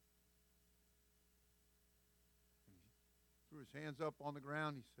 And he threw his hands up on the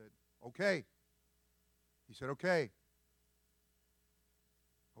ground. He said, okay. He said, okay.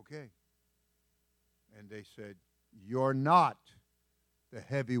 Okay. And they said, you're not the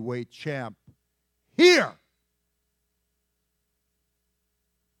heavyweight champ here.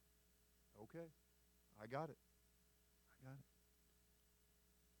 Okay. I got it.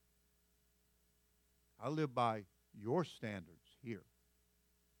 I live by your standards here.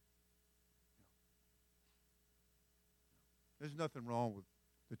 There's nothing wrong with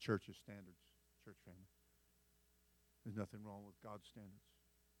the church's standards, church family. There's nothing wrong with God's standards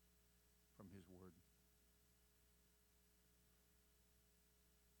from His Word.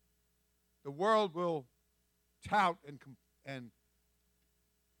 The world will tout and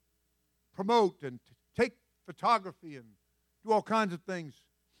promote and take photography and do all kinds of things.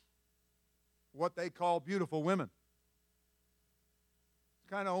 What they call beautiful women. It's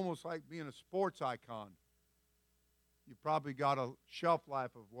kind of almost like being a sports icon. You probably got a shelf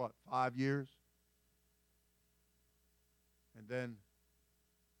life of what, 5 years? And then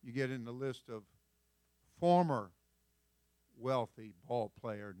you get in the list of former wealthy ball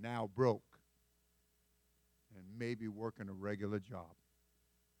player, now broke, and maybe working a regular job.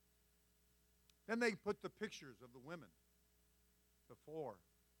 Then they put the pictures of the women before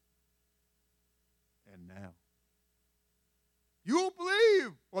and now. You won't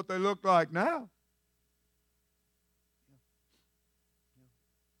believe what they look like now.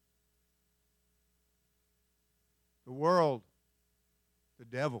 The world, the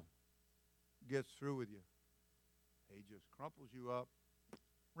devil, gets through with you. He just crumples you up,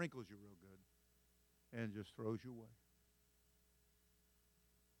 wrinkles you real good, and just throws you away.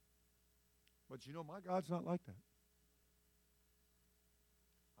 But you know, my God's not like that.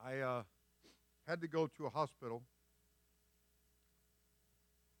 I had to go to a hospital.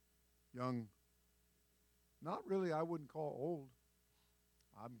 Young, not really, I wouldn't call old.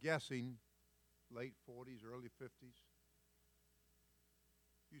 I'm guessing late 40s, early 50s.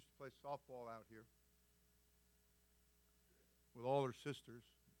 Used to play softball out here with all her sisters.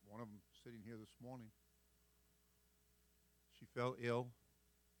 One of them sitting here this morning. She fell ill,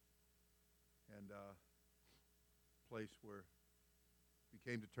 and place where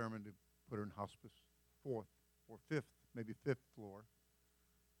became determined to put her in hospice, 4th or 5th, maybe 5th floor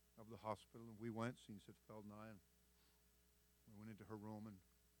of the hospital. And we went, said Feld and I, and we went into her room, and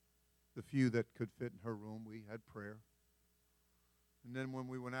the few that could fit in her room, we had prayer. And then when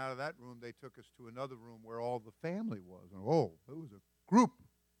we went out of that room, they took us to another room where all the family was. And it was a group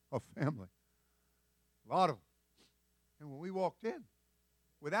of family. A lot of them. And when we walked in,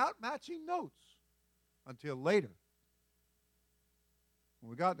 without matching notes until later, when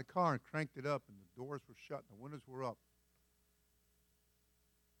we got in the car and cranked it up and the doors were shut and the windows were up,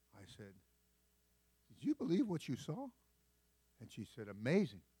 I said, did you believe what you saw? And she said,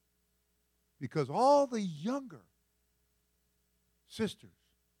 amazing. Because all the younger sisters,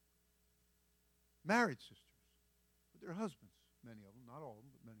 married sisters, with their husbands, many of them, not all of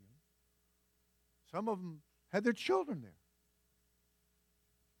them, but many of them, some of them had their children there.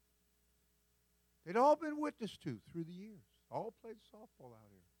 They'd all been witnessed to through the years. All played softball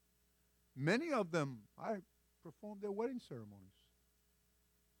out here. Many of them, I performed their wedding ceremonies.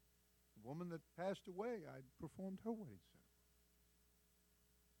 The woman that passed away, I performed her wedding ceremony.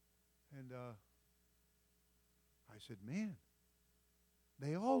 And I said, man,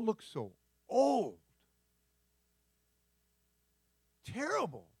 they all look so old.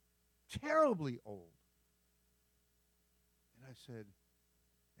 Terrible. Terribly old. And I said,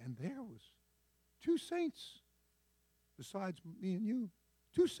 and there was 2 saints besides me and you.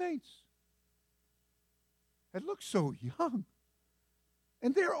 2 saints that look so young.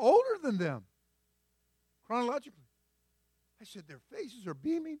 And they're older than them, chronologically. I said, their faces are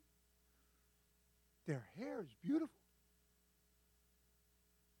beaming. Their hair is beautiful.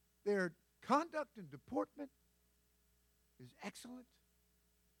 Their conduct and deportment is excellent.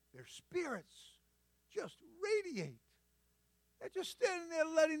 Their spirits just radiate. They're just standing there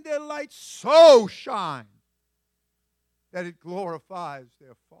letting their light so shine that it glorifies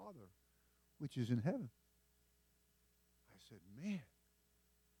their Father which is in heaven. I said, man,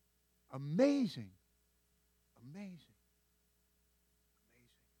 amazing, amazing,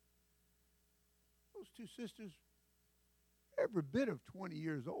 amazing. Those two sisters every bit of 20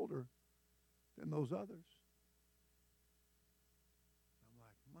 years older than those others. I'm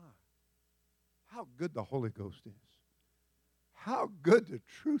like, my, how good the Holy Ghost is. How good the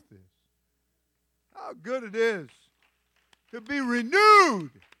truth is. How good it is to be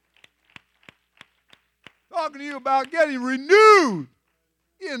renewed. Talking to you about getting renewed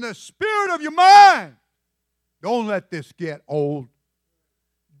in the spirit of your mind. Don't let this get old.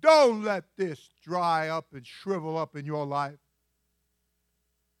 Don't let this dry up and shrivel up in your life.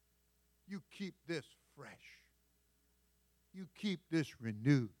 You keep this fresh. You keep this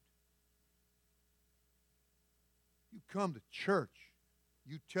renewed. You come to church.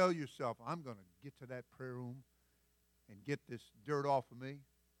 You tell yourself, I'm going to get to that prayer room and get this dirt off of me,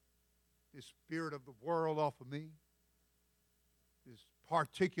 this spirit of the world off of me, this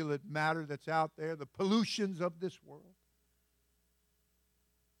particulate matter that's out there, the pollutions of this world.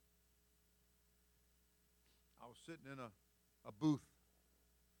 I was sitting in a booth.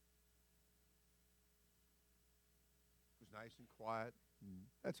 It was nice and quiet.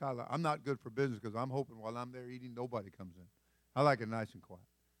 That's how I'm not good for business because I'm hoping while I'm there eating, nobody comes in. I like it nice and quiet.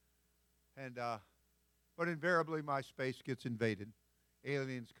 And but invariably, my space gets invaded.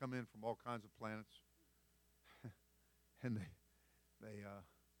 Aliens come in from all kinds of planets, and they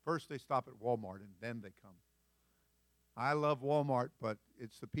first they stop at Walmart and then they come. I love Walmart, but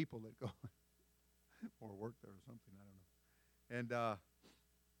it's the people that go or work there or something. I don't know. And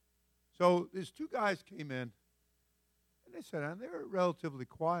so these two guys came in. And they sat down. They were relatively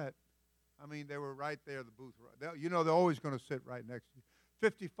quiet. I mean, they were right there, the booth. You know, they're always going to sit right next to you.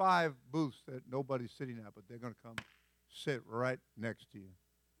 55 booths that nobody's sitting at, but they're going to come sit right next to you.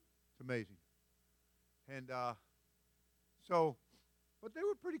 It's amazing. And but they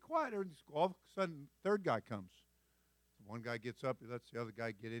were pretty quiet. All of a sudden, third guy comes. One guy gets up. He lets the other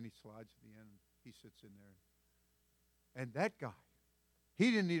guy get in. He slides to the end. And he sits in there. And that guy,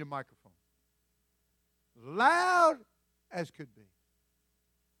 he didn't need a microphone. Loud as could be.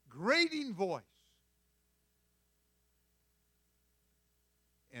 Grating voice.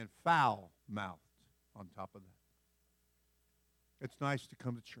 And foul-mouthed on top of that. It's nice to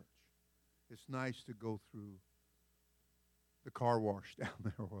come to church. It's nice to go through the car wash down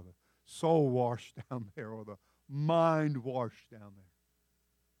there or the soul wash down there or the mind wash down there.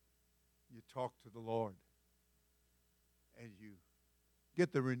 You talk to the Lord and you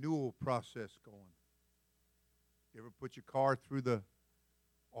get the renewal process going. You ever put your car through the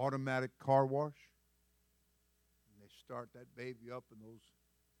automatic car wash? And they start that baby up in those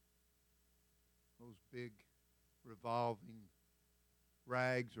big revolving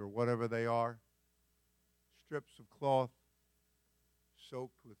rags or whatever they are. Strips of cloth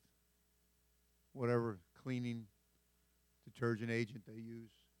soaked with whatever cleaning detergent agent they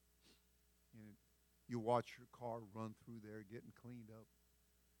use. And you watch your car run through there getting cleaned up.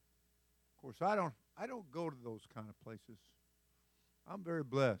 Of course, I don't go to those kind of places. I'm very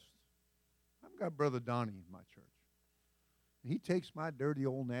blessed. I've got Brother Donnie in my church. And he takes my dirty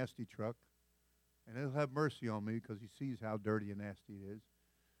old nasty truck, and he'll have mercy on me because he sees how dirty and nasty it is.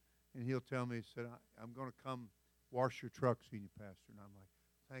 And he'll tell me, he said, I'm going to come wash your truck, Senior Pastor. And I'm like,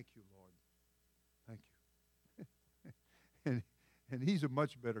 thank you, Lord. Thank you. and he's a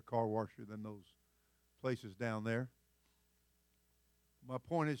much better car washer than those places down there. My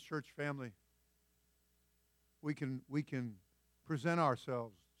point is, church family, we can present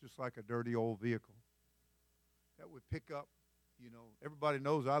ourselves just like a dirty old vehicle that would pick up, you know, everybody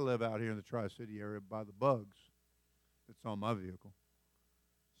knows I live out here in the Tri-City area by the bugs that's on my vehicle.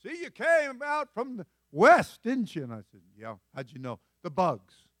 See, you came out from the west, didn't you? And I said, yeah. How'd you know? The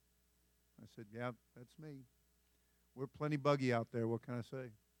bugs. I said, yeah, that's me. We're plenty buggy out there. What can I say?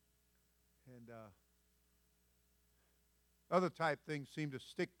 And other type things seem to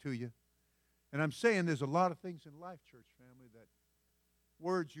stick to you. And I'm saying there's a lot of things in life, church family, that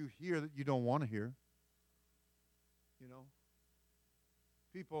words you hear that you don't want to hear. You know?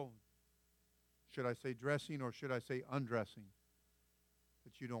 People, should I say dressing or should I say undressing,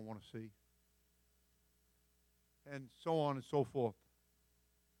 that you don't want to see. And so on and so forth.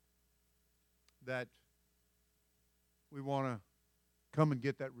 That we want to come and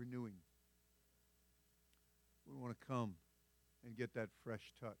get that renewing. We want to come and get that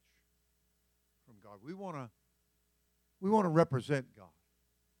fresh touch from God. We want to represent God.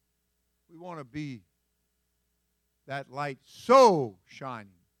 We want to be that light so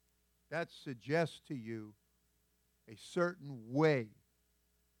shining that suggests to you a certain way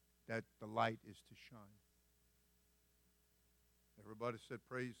that the light is to shine. Everybody said,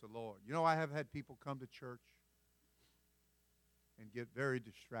 praise the Lord. You know, I have had people come to church and get very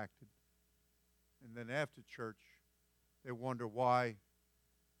distracted. And then after church, they wonder why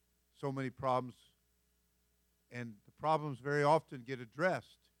so many problems. And the problems very often get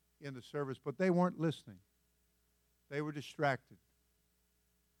addressed in the service, but they weren't listening. They were distracted.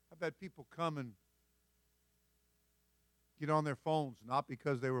 I've had people come and get on their phones, not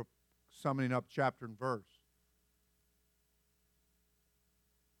because they were summing up chapter and verse,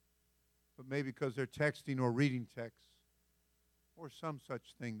 but maybe because they're texting or reading texts or some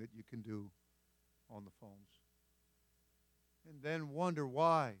such thing that you can do on the phones. And then wonder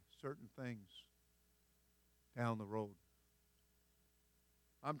why certain things down the road.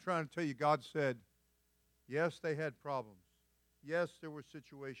 I'm trying to tell you, God said, yes, they had problems. Yes, there were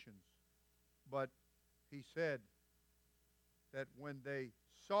situations. But he said that when they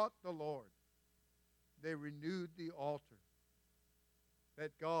sought the Lord, they renewed the altar,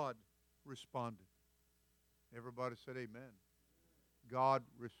 that God responded. Everybody said amen. God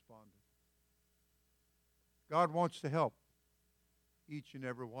responded. God wants to help each and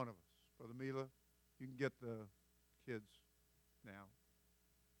every one of us. Brother Mila, you can get the kids now.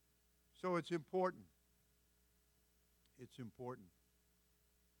 So it's important. It's important.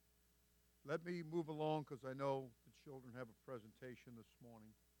 Let me move along because I know the children have a presentation this morning.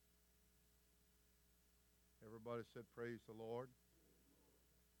 Everybody said, praise the Lord.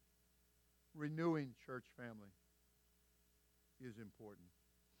 Renewing church family is important.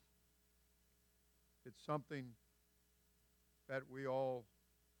 It's something that we all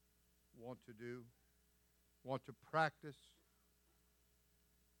want to do, want to practice.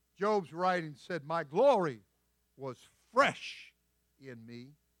 Job's writing said, my glory was fresh in me,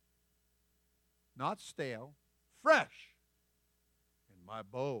 not stale, fresh. And my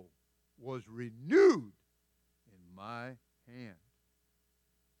bow was renewed in my hand.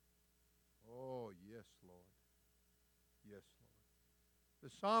 Oh, yes, Lord. Yes,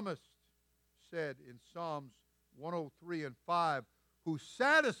 Lord. The psalmist said in Psalms 103 and 5, who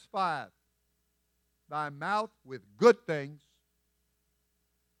satisfieth thy mouth with good things,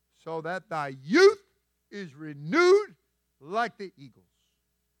 so that thy youth is renewed like the eagles.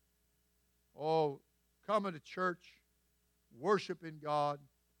 Oh, coming to church, worshiping God,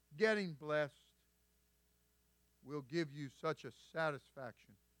 getting blessed will give you such a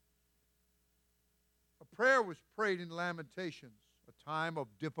satisfaction. A prayer was prayed in Lamentations, a time of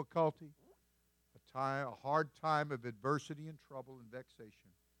difficulty, a hard time of adversity and trouble and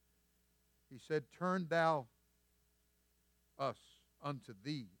vexation. He said, turn thou us unto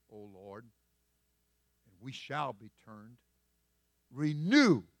thee, O Lord, and we shall be turned.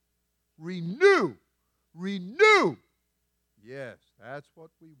 Renew, renew, renew. Yes, that's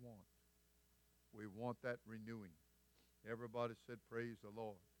what we want. We want that renewing. Everybody said, praise the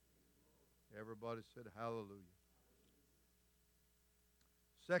Lord. Everybody said, hallelujah.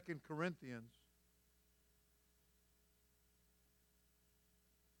 2 Corinthians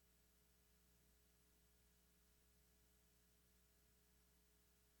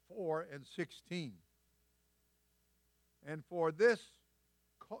 4 and 16. And for this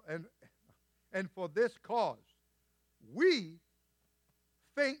cause we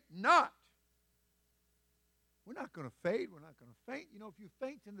faint not. We're not going to fade. We're not going to faint. You know, if you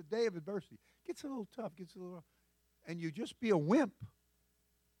faint in the day of adversity, it gets a little tough, gets a little rough, and you just be a wimp.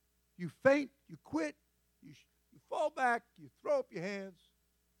 You faint, you quit, you fall back, you throw up your hands,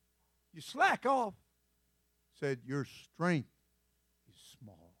 you slack off. Said, your strength is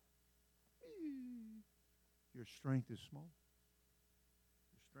small. Your strength is small.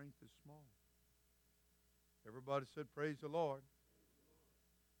 Your strength is small. Everybody said, praise the Lord.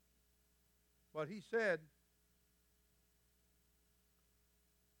 But he said,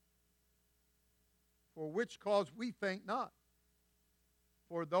 for which cause we faint not.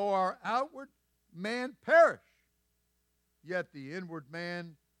 For though our outward man perish, yet the inward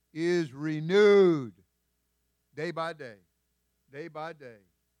man is renewed day by day, day by day,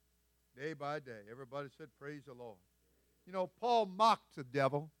 day by day. Everybody said, praise the Lord. You know, Paul mocked the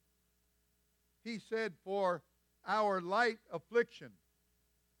devil. He said, for our light affliction,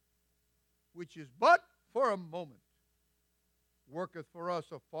 which is but for a moment, worketh for us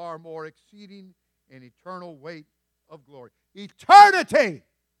a far more exceeding and eternal weight of glory. Eternity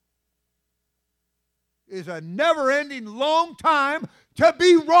is a never-ending long time to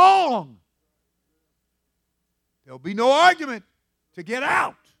be wrong. There'll be no argument to get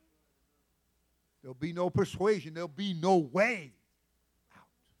out. There'll be no persuasion. There'll be no way out.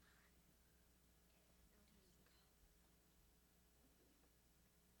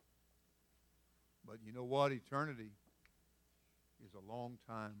 But you know what? Eternity is a long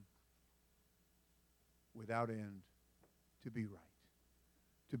time without end to be right,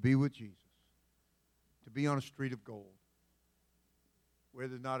 to be with Jesus. to be on a street of gold where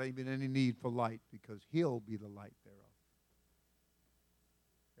there's not even any need for light because He'll be the light thereof.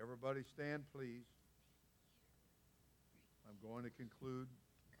 Everybody stand, please. I'm going to conclude.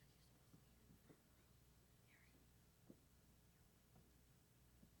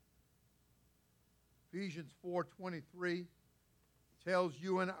 Ephesians 4:23 tells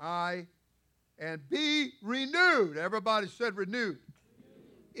you and I, and be renewed. Everybody said renewed.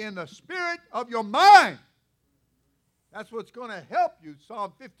 In the spirit of your mind. That's what's going to help you.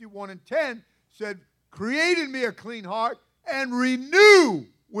 Psalm 51:10 said, create in me a clean heart and renew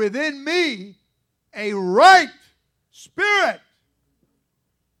within me a right spirit.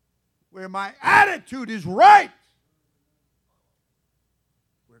 Where my attitude is right.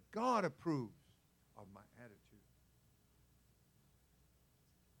 Where God approves of my attitude.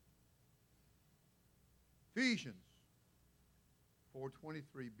 Ephesians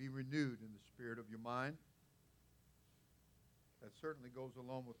 4:23, be renewed in the spirit of your mind. That certainly goes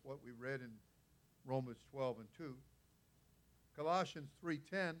along with what we read in Romans 12:2. Colossians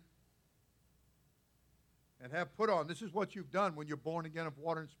 3:10, and have put on, this is what you've done when you're born again of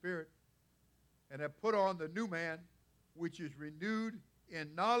water and spirit, and have put on the new man, which is renewed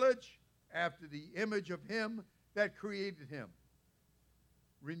in knowledge after the image of him that created him.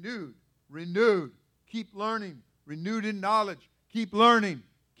 Renewed, renewed. Keep learning, renewed in knowledge. Keep learning.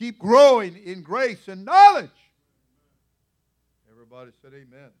 Keep growing in grace and knowledge. Everybody said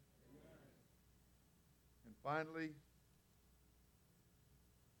amen. And finally,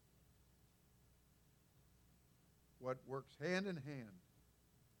 what works hand in hand.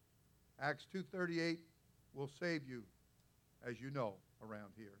 Acts 2:38 will save you, as you know,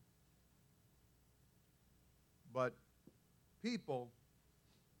 around here. But people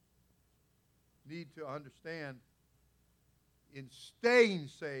need to understand in staying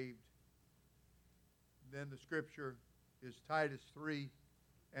saved, then the scripture is Titus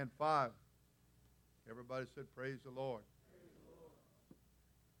 3:5. Everybody said, praise the Lord. Praise the Lord.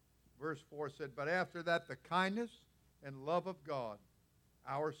 Verse 4 said, but after that the kindness and love of God,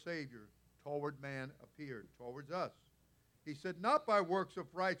 our Savior, toward man appeared, towards us. He said, not by works of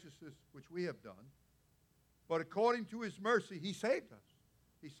righteousness which we have done, but according to his mercy he saved us.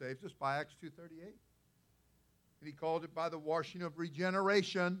 He saves us by Acts 2:38. And he called it by the washing of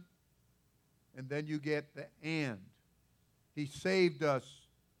regeneration. And then you get the and. He saved us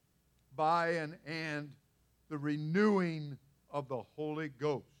by and the renewing of the Holy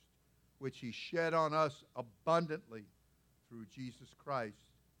Ghost, which he shed on us abundantly through Jesus Christ,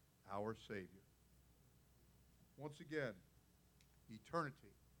 our Savior. Once again, eternity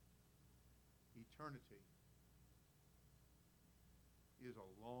is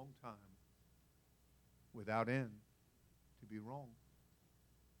a long time without end to be wrong.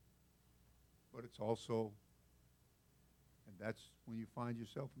 But it's also, and that's when you find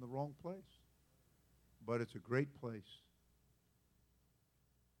yourself in the wrong place. But it's a great place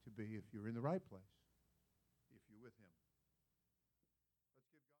to be if you're in the right place, if you're with him.